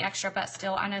cost you any extra, but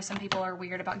still, I know some people are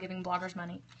weird about giving bloggers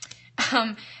money.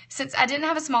 Since I didn't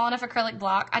have a small enough acrylic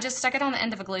block, I just stuck it on the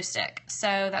end of a glue stick. So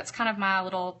that's kind of my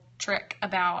little trick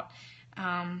about,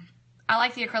 I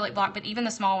like the acrylic block, but even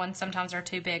the small ones sometimes are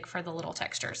too big for the little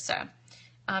textures. So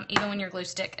even when your glue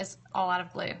stick is all out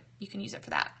of glue, you can use it for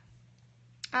that.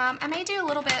 I may do a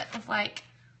little bit of like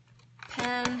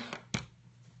pen,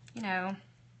 you know,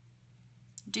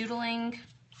 doodling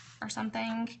or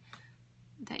something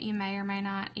that you may or may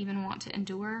not even want to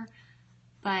endure.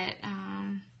 But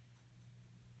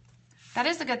that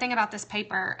is the good thing about this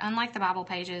paper. Unlike the Bible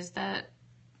pages, the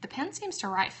pen seems to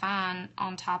write fine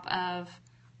on top of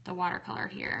the watercolor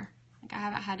here. Like I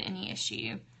haven't had any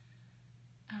issue.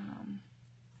 I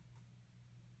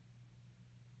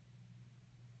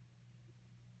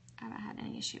haven't had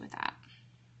any issue with that.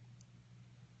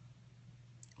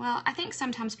 Well, I think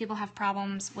sometimes people have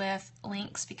problems with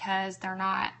links because they're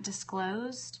not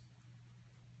disclosed.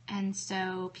 And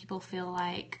so people feel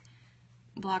like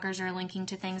bloggers are linking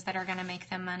to things that are going to make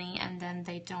them money, and then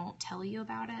they don't tell you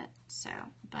about it. So,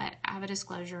 but I have a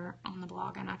disclosure on the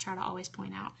blog, and I try to always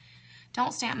point out,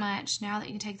 don't stamp much. Now that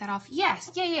you can take that off. Yes,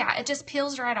 yeah, it just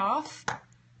peels right off.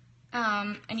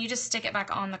 And you just stick it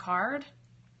back on the card.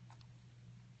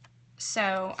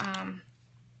 So,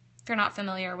 If you're not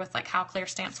familiar with like how clear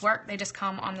stamps work, they just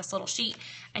come on this little sheet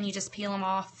and you just peel them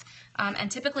off.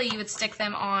 And typically you would stick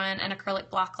them on an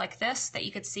acrylic block like this that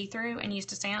you could see through and use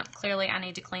to stamp. Clearly I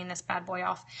need to clean this bad boy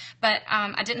off. But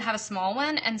I didn't have a small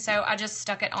one, and so I just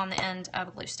stuck it on the end of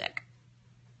a glue stick.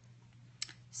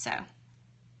 So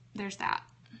there's that.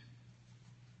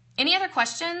 Any other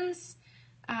questions?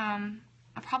 I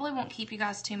probably won't keep you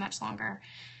guys too much longer.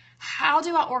 How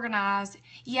do I organize?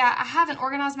 Yeah, I haven't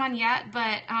organized mine yet,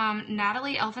 but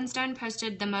Natalie Elphinstone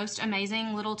posted the most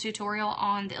amazing little tutorial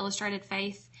on the Illustrated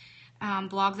Faith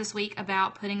blog this week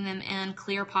about putting them in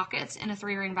clear pockets in a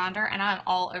 3-ring binder, and I'm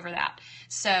all over that.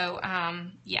 So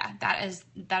yeah, that is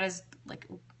like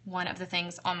one of the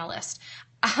things on my list.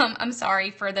 I'm sorry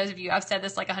for those of you, I've said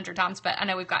this like 100 times, but I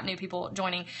know we've got new people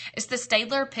joining. It's the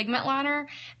Staedtler pigment liner.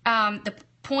 The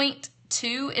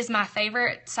 0.2 is my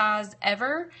favorite size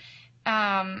ever.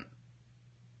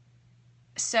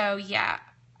 So yeah,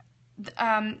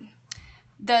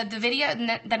 the video,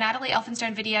 the Natalie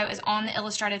Elphinstone video is on the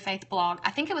Illustrated Faith blog.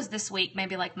 I think it was this week,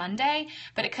 maybe like Monday,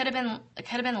 but it could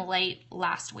have been late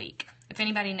last week. If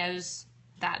anybody knows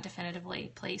that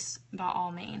definitively, please, by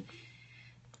all means.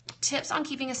 Tips on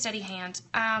keeping a steady hand.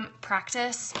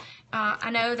 Practice.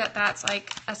 I know that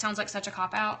sounds like such a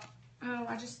cop-out. Oh,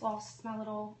 I just lost that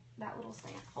little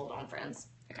stamp. Hold on, friends.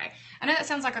 Okay. I know that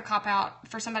sounds like a cop-out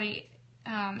for somebody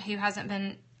who hasn't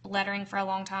been lettering for a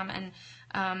long time and,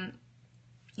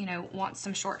 you know, wants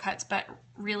some shortcuts, but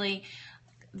really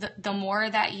the more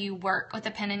that you work with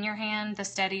a pen in your hand, the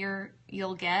steadier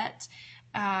you'll get.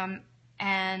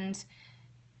 And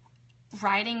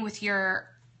writing with your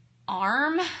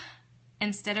arm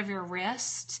instead of your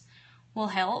wrist will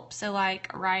help. So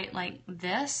like write like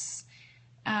this,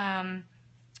 and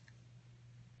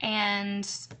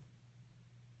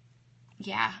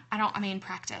yeah,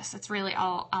 practice. That's really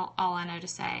all I know to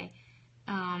say.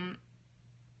 I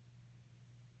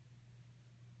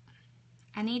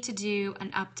need to do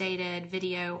an updated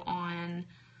video on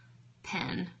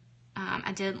pen.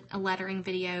 I did a lettering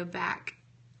video back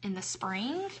in the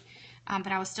spring, but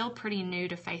I was still pretty new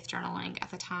to faith journaling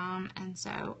at the time, and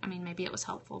so, I mean, maybe it was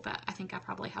helpful, but I think I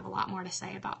probably have a lot more to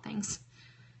say about things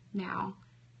now.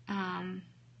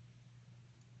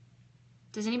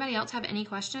 Does anybody else have any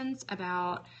questions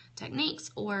about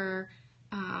techniques or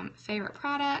favorite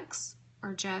products,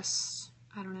 or just,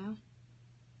 I don't know,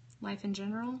 life in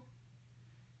general?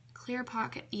 Clear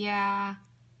pocket, yeah,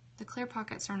 the clear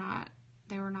pockets were not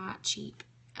cheap.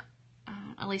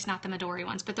 At least not the Midori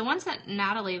ones, but the ones that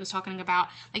Natalie was talking about,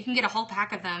 like you can get a whole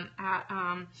pack of them at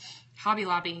Hobby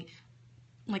Lobby,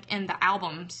 like in the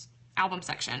album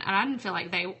section, and I didn't feel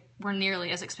like they were nearly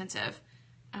as expensive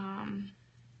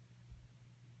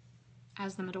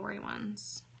as the Midori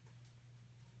ones.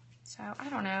 So I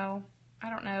don't know,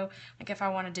 like if I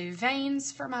want to do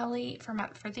veins for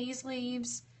for these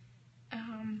leaves.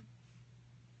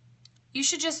 You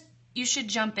should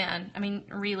jump in. I mean,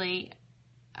 really.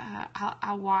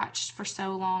 I watched for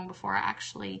so long before I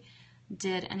actually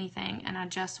did anything, and I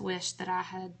just wish that I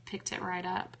had picked it right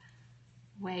up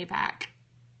way back,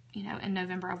 you know, in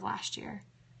November of last year.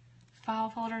 File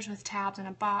folders with tabs in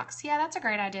a box. Yeah, that's a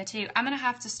great idea too. I'm going to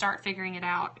have to start figuring it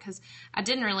out because I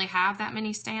didn't really have that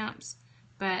many stamps,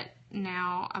 but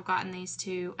now I've gotten these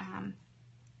two.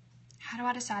 How do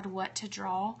I decide what to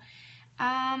draw?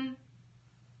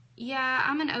 Yeah,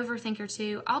 I'm an overthinker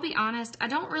too. I'll be honest, I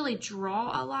don't really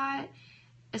draw a lot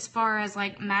as far as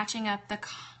like matching up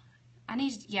I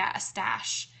need a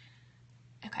stash.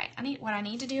 Okay, what I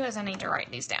need to do is I need to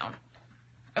write these down.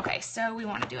 Okay, so we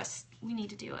need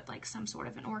to do it like some sort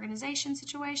of an organization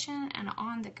situation and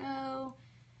on the go.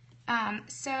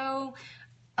 So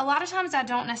a lot of times I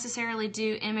don't necessarily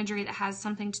do imagery that has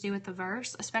something to do with the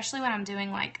verse, especially when I'm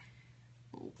doing like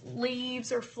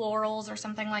leaves or florals or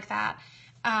something like that.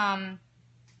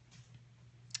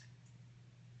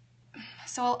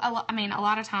 So, I mean, a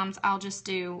lot of times I'll just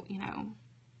do, you know,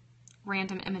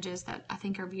 random images that I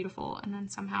think are beautiful and then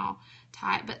somehow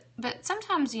tie it. But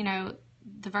sometimes, you know,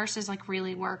 the verses like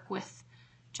really work with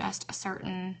just a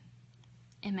certain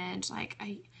image. Like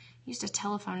I used a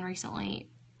telephone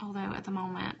recently, although at the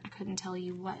moment I couldn't tell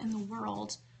you what in the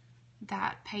world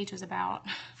that page was about.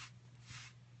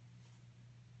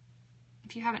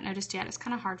 If you haven't noticed yet, it's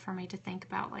kind of hard for me to think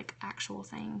about like actual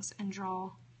things and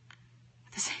draw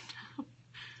at the same time.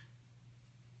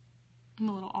 I'm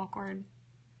a little awkward.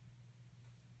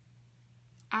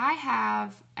 I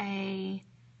have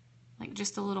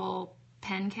just a little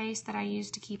pen case that I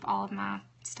use to keep all of my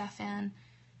stuff in.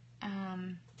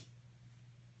 And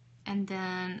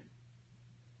then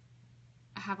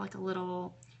I have like a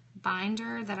little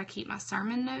binder that I keep my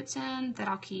sermon notes in, that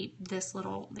I'll keep this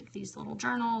little, like these little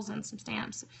journals and some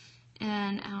stamps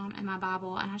in my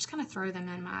Bible, and I just kind of throw them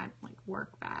in my like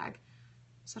work bag.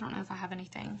 So I don't know if I have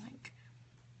anything like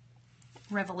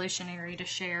revolutionary to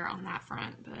share on that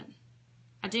front, but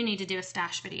I do need to do a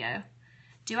stash video.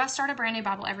 Do I start a brand new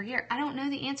Bible every year? I don't know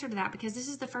the answer to that because this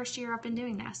is the first year I've been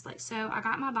doing this. Like, so I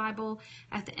got my Bible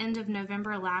at the end of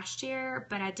November last year,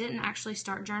 but I didn't actually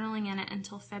start journaling in it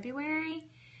until February.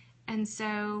 And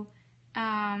so,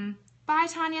 bye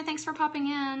Tanya, thanks for popping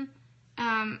in.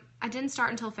 I didn't start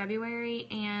until February,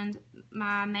 and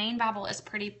my main Bible is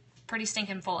pretty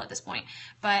stinking full at this point.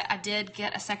 But I did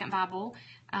get a second Bible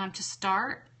to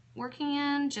start working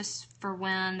in, just for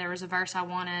when there was a verse I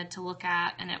wanted to look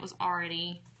at and it was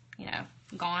already,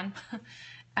 gone.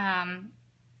 I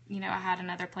had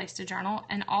another place to journal,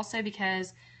 and also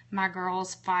because my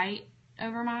girls fight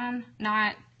over mine,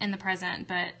 not in the present,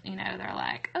 but they're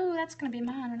like, oh, that's gonna be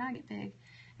mine when I get big.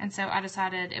 And so I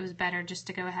decided it was better just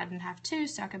to go ahead and have two,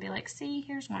 so I could be like, see,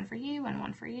 here's one for you and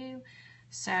one for you.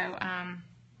 So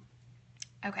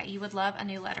okay, you would love a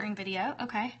new lettering video.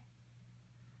 Okay,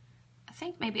 I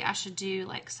think maybe I should do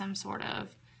like some sort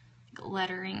of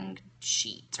lettering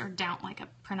sheet, or down like a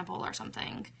printable or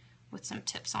something with some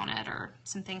tips on it or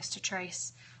some things to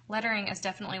trace. Lettering is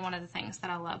definitely one of the things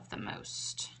that I love the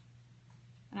most,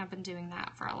 and I've been doing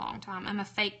that for a long time. I'm a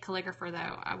fake calligrapher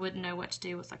though. I wouldn't know what to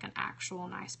do with like an actual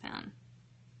nice pen.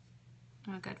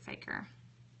 I'm a good faker.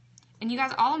 And you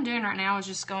guys, all I'm doing right now is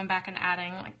just going back and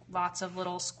adding like lots of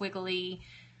little squiggly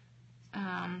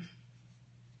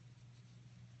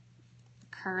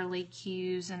curly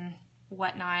cues and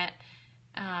whatnot.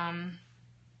 I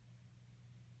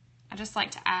just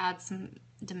like to add some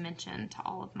dimension to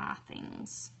all of my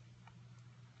things.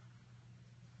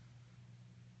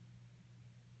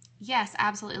 Yes,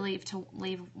 absolutely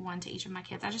leave one to each of my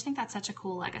kids. I just think that's such a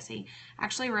cool legacy. I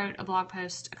actually wrote a blog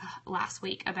post last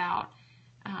week about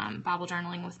Bible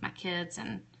journaling with my kids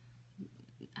and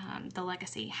the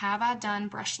legacy. Have I done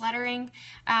brush lettering?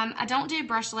 I don't do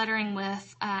brush lettering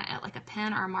with like a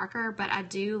pen or a marker, but I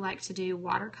do like to do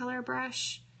watercolor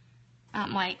brush,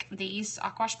 like these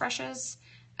aquash brushes.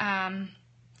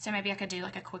 So maybe I could do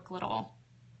like a quick little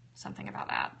something about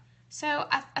that. So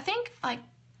I think, like,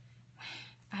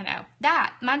 I know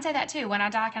that mine say that too. When I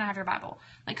die, can I have your Bible?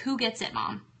 Like, who gets it,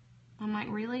 Mom? I'm like,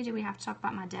 really? Do we have to talk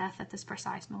about my death at this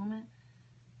precise moment?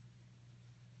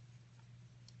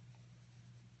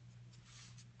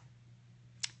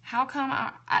 How come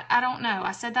I don't know.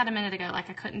 I said that a minute ago, like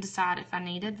I couldn't decide if I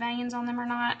needed veins on them or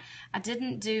not. I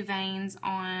didn't do veins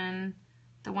on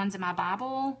the ones in my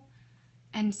Bible,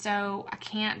 and so I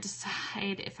can't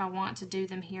decide if I want to do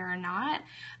them here or not.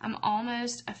 I'm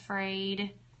almost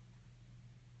afraid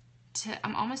to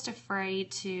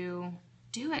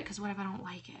do it, because what if I don't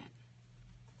like it?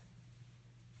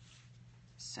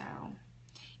 So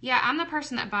yeah, I'm the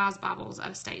person that buys Bibles at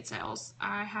estate sales.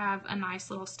 I have a nice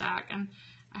little stack, and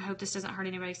I hope this doesn't hurt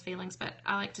anybody's feelings, but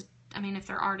I like to, if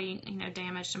they're already,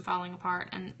 damaged and falling apart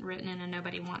and written in and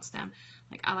nobody wants them,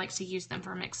 like, I like to use them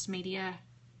for mixed media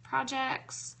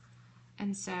projects.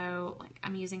 And so, like,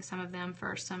 I'm using some of them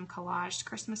for some collaged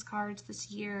Christmas cards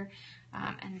this year,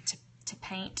 and to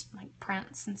paint, like,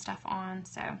 prints and stuff on.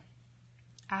 So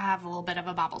I have a little bit of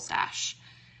a Bible stash.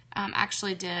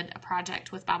 Actually did a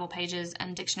project with Bible pages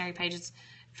and dictionary pages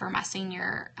for my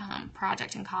senior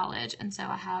project in college, and so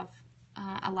I have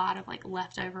a lot of like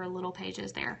leftover little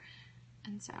pages there,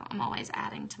 and so I'm always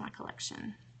adding to my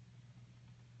collection.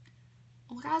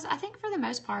 Well, guys, I think for the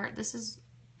most part this is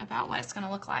about what it's going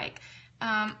to look like.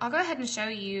 I'll go ahead and show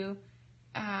you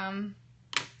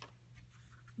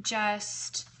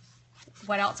just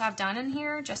what else I've done in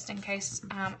here, just in case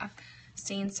I've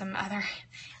seen some other.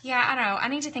 Yeah, I know, I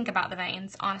need to think about the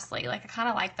veins, honestly. Like, I kind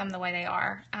of like them the way they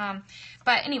are.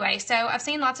 But anyway, so I've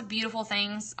seen lots of beautiful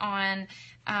things on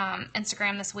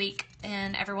Instagram this week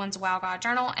in everyone's Wow God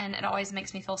journal, and it always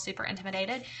makes me feel super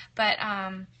intimidated. But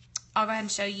I'll go ahead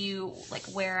and show you like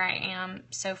where I am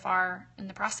so far in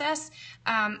the process.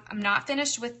 I'm not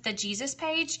finished with the Jesus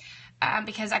page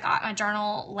because I got my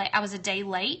journal late. I was a day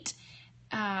late.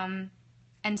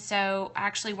 And so I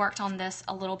actually worked on this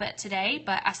a little bit today,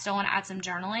 but I still want to add some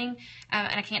journaling.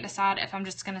 And I can't decide if I'm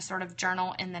just going to sort of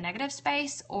journal in the negative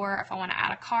space, or if I want to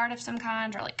add a card of some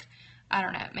kind, or like, I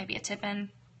don't know, maybe a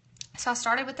tip-in. So I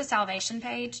started with the salvation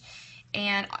page,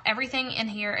 and everything in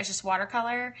here is just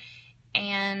watercolor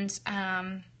and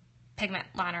pigment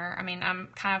liner. I'm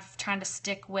kind of trying to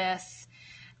stick with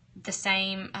the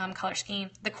same color scheme.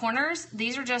 The corners,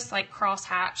 these are just like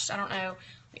cross-hatched. I don't know,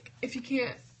 like, if you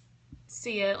can't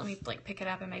see it, let me like pick it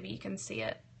up and maybe you can see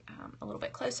it. a little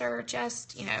bit closer,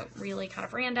 just, you know, really kind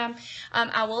of random.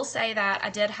 I will say that I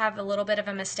did have a little bit of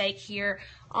a mistake here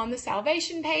on the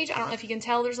salvation page. I don't know if you can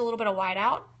tell, there's a little bit of white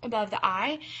out above the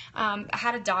eye. I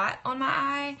had a dot on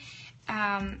my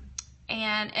eye,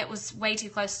 and it was way too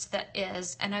close to the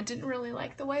is, and I didn't really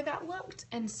like the way that looked.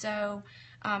 And so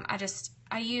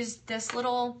I used this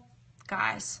little,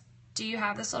 guys, do you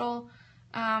have this little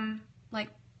like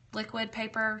liquid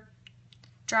paper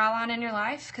dry line in your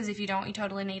life? Because if you don't, you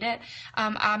totally need it.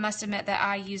 I must admit that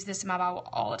I use this in my Bible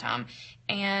all the time,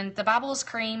 and the Bible is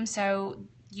cream, so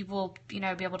you will, you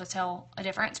know, be able to tell a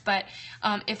difference. But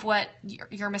if what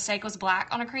your mistake was black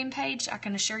on a cream page, I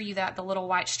can assure you that the little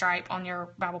white stripe on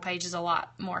your Bible page is a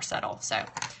lot more subtle. So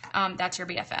that's your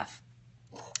BFF.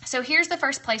 So here's the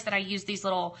first place that I use the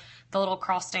little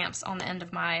cross stamps on the end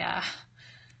of my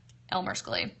Elmer's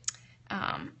glue.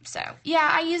 So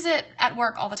yeah, I use it at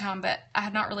work all the time, but I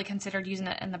had not really considered using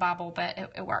it in the Bible, but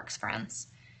it works, friends.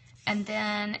 And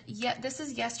then, yeah, this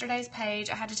is yesterday's page.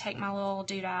 I had to take my little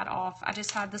doodad off. I just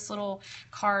had this little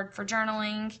card for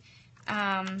journaling,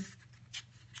 and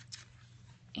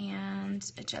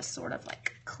it just sort of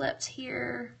like clipped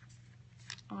here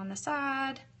on the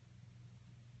side.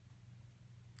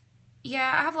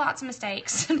 Yeah, I have lots of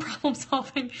mistakes and problem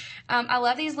solving. I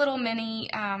love these little mini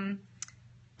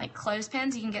like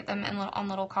clothespins. You can get them on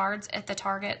little cards at the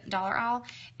Target dollar aisle,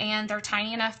 and they're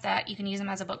tiny enough that you can use them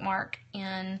as a bookmark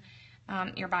in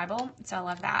your Bible. So I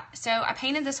love that. So I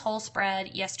painted this whole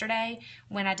spread yesterday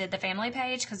when I did the family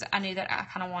page, because I knew that I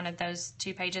kind of wanted those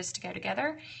two pages to go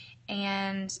together.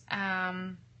 And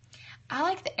I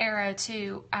like the arrow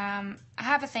too. I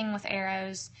have a thing with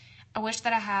arrows. I wish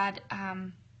that I had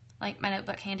like my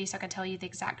notebook handy so I could tell you the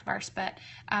exact verse, but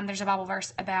there's a Bible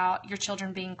verse about your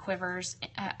children being quivers,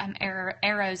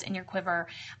 arrows in your quiver,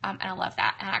 and I love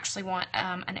that. And I actually want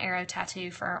an arrow tattoo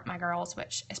for my girls,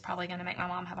 which is probably going to make my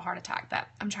mom have a heart attack, but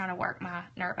I'm trying to work my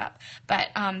nerve up. But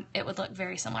it would look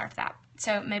very similar to that.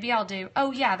 So maybe I'll do,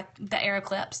 oh yeah, the arrow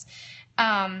clips.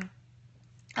 I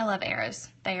love arrows.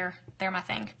 They're my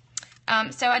thing.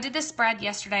 So I did this spread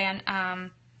yesterday and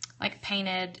like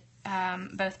painted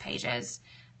both pages.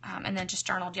 And then just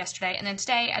journaled yesterday. And then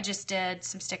today I just did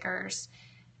some stickers,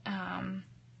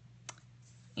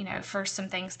 you know, for some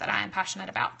things that I am passionate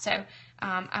about. So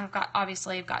I've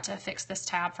got to fix this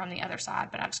tab from the other side,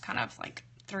 but I just kind of like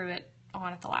threw it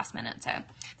on at the last minute. So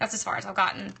that's as far as I've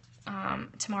gotten.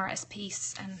 Tomorrow is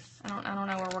peace, and I don't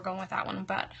know where we're going with that one,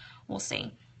 but we'll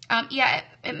see. Yeah,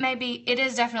 it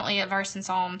is definitely a verse in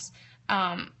Psalms.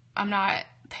 I'm not,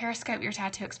 Periscope your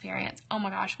tattoo experience. Oh my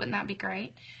gosh, wouldn't that be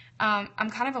great? I'm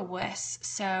kind of a wuss,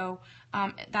 so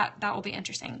that will be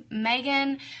interesting.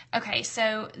 Megan, okay,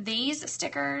 so these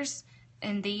stickers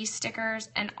and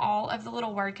all of the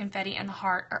little word confetti and the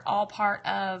heart are all part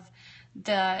of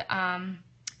the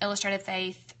Illustrated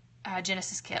Faith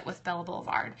Genesis kit with Bella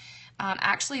Boulevard. I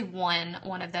actually won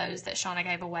one of those that Shauna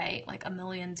gave away like a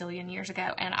million zillion years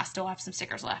ago, and I still have some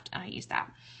stickers left, and I use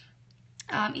that.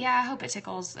 Yeah, I hope it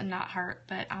tickles and not hurt,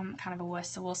 but I'm kind of a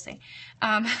wuss, so we'll see.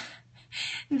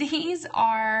 These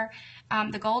are,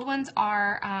 the gold ones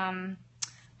are, I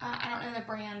don't know the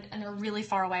brand, and they're really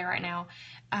far away right now,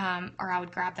 or I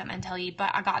would grab them and tell you,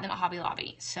 but I got them at Hobby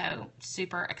Lobby, so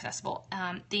super accessible.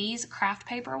 These craft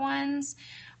paper ones,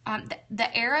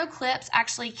 the arrow clips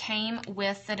actually came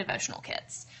with the devotional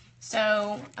kits.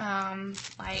 So,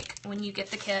 like, when you get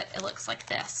the kit, it looks like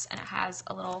this, and it has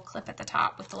a little clip at the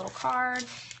top with the little card,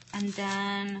 and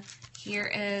then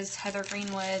here is Heather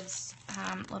Greenwood's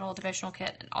little devotional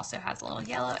kit. It also has a little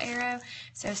yellow arrow.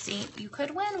 So see, you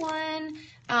could win one.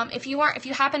 If you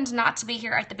happened not to be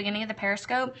here at the beginning of the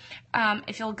Periscope,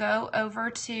 if you'll go over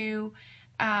to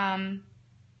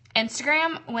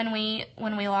Instagram when we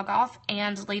log off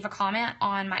and leave a comment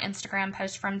on my Instagram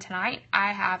post from tonight,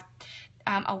 I have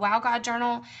a Wow God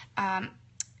journal,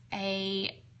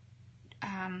 a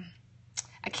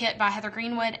kit by Heather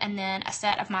Greenwood, and then a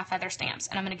set of my feather stamps.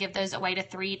 And I'm going to give those away to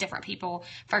 3 different people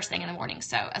first thing in the morning.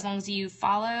 So as long as you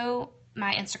follow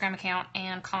my Instagram account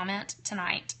and comment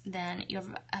tonight, then you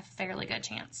have a fairly good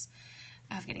chance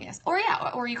of getting this. Or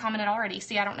yeah, or you commented already.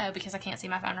 See, I don't know because I can't see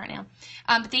my phone right now.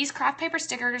 But these craft paper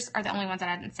stickers are the only ones that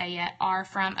I didn't say yet, are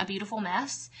from A Beautiful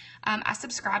Mess. I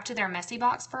subscribed to their messy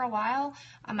box for a while.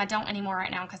 I don't anymore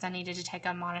right now because I needed to take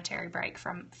a monetary break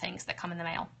from things that come in the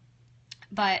mail.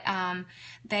 But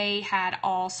they had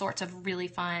all sorts of really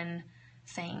fun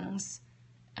things.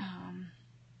 And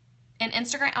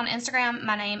on Instagram,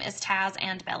 my name is Taz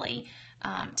and Belly,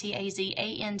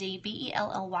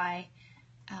 Tazandbelly.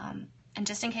 And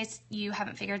just in case you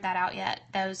haven't figured that out yet,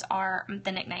 those are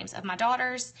the nicknames of my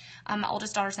daughters. My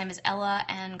oldest daughter's name is Ella,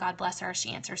 and God bless her, she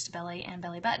answers to Billy and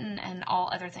Billy Button and all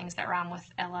other things that rhyme with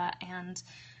Ella and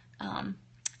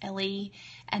Ellie.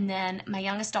 And then my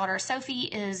youngest daughter, Sophie,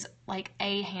 is like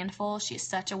a handful. She's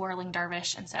such a whirling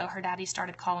dervish, and so her daddy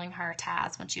started calling her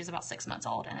Taz when she was about 6 months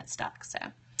old, and it stuck. So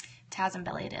Taz and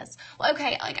Billy it is. Well,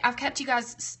 okay, like I've kept you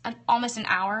guys almost an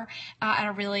hour,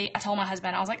 and I told my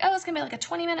husband, I was like, oh, it's gonna be like a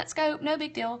 20-minute scope, no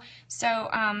big deal. So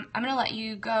I'm gonna let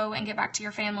you go and get back to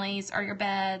your families or your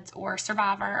beds or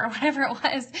Survivor or whatever it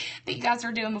was that you guys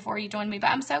were doing before you joined me. But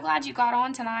I'm so glad you got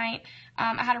on tonight.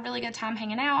 I had a really good time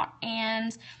hanging out,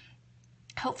 and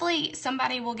hopefully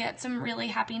somebody will get some really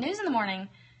happy news in the morning.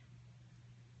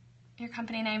 Your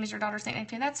company name is your daughter's nickname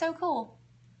too. That's so cool.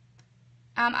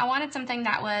 I wanted something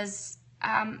that was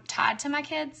tied to my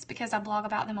kids because I blog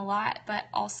about them a lot, but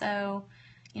also,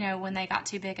 you know, when they got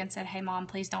too big and said, hey, Mom,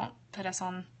 please don't put us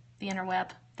on the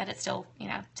interweb, that it still, you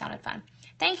know, sounded fun.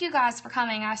 Thank you guys for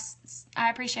coming. I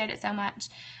appreciate it so much.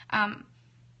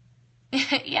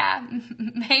 Yeah,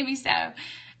 maybe so.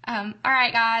 All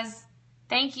right, guys.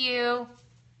 Thank you.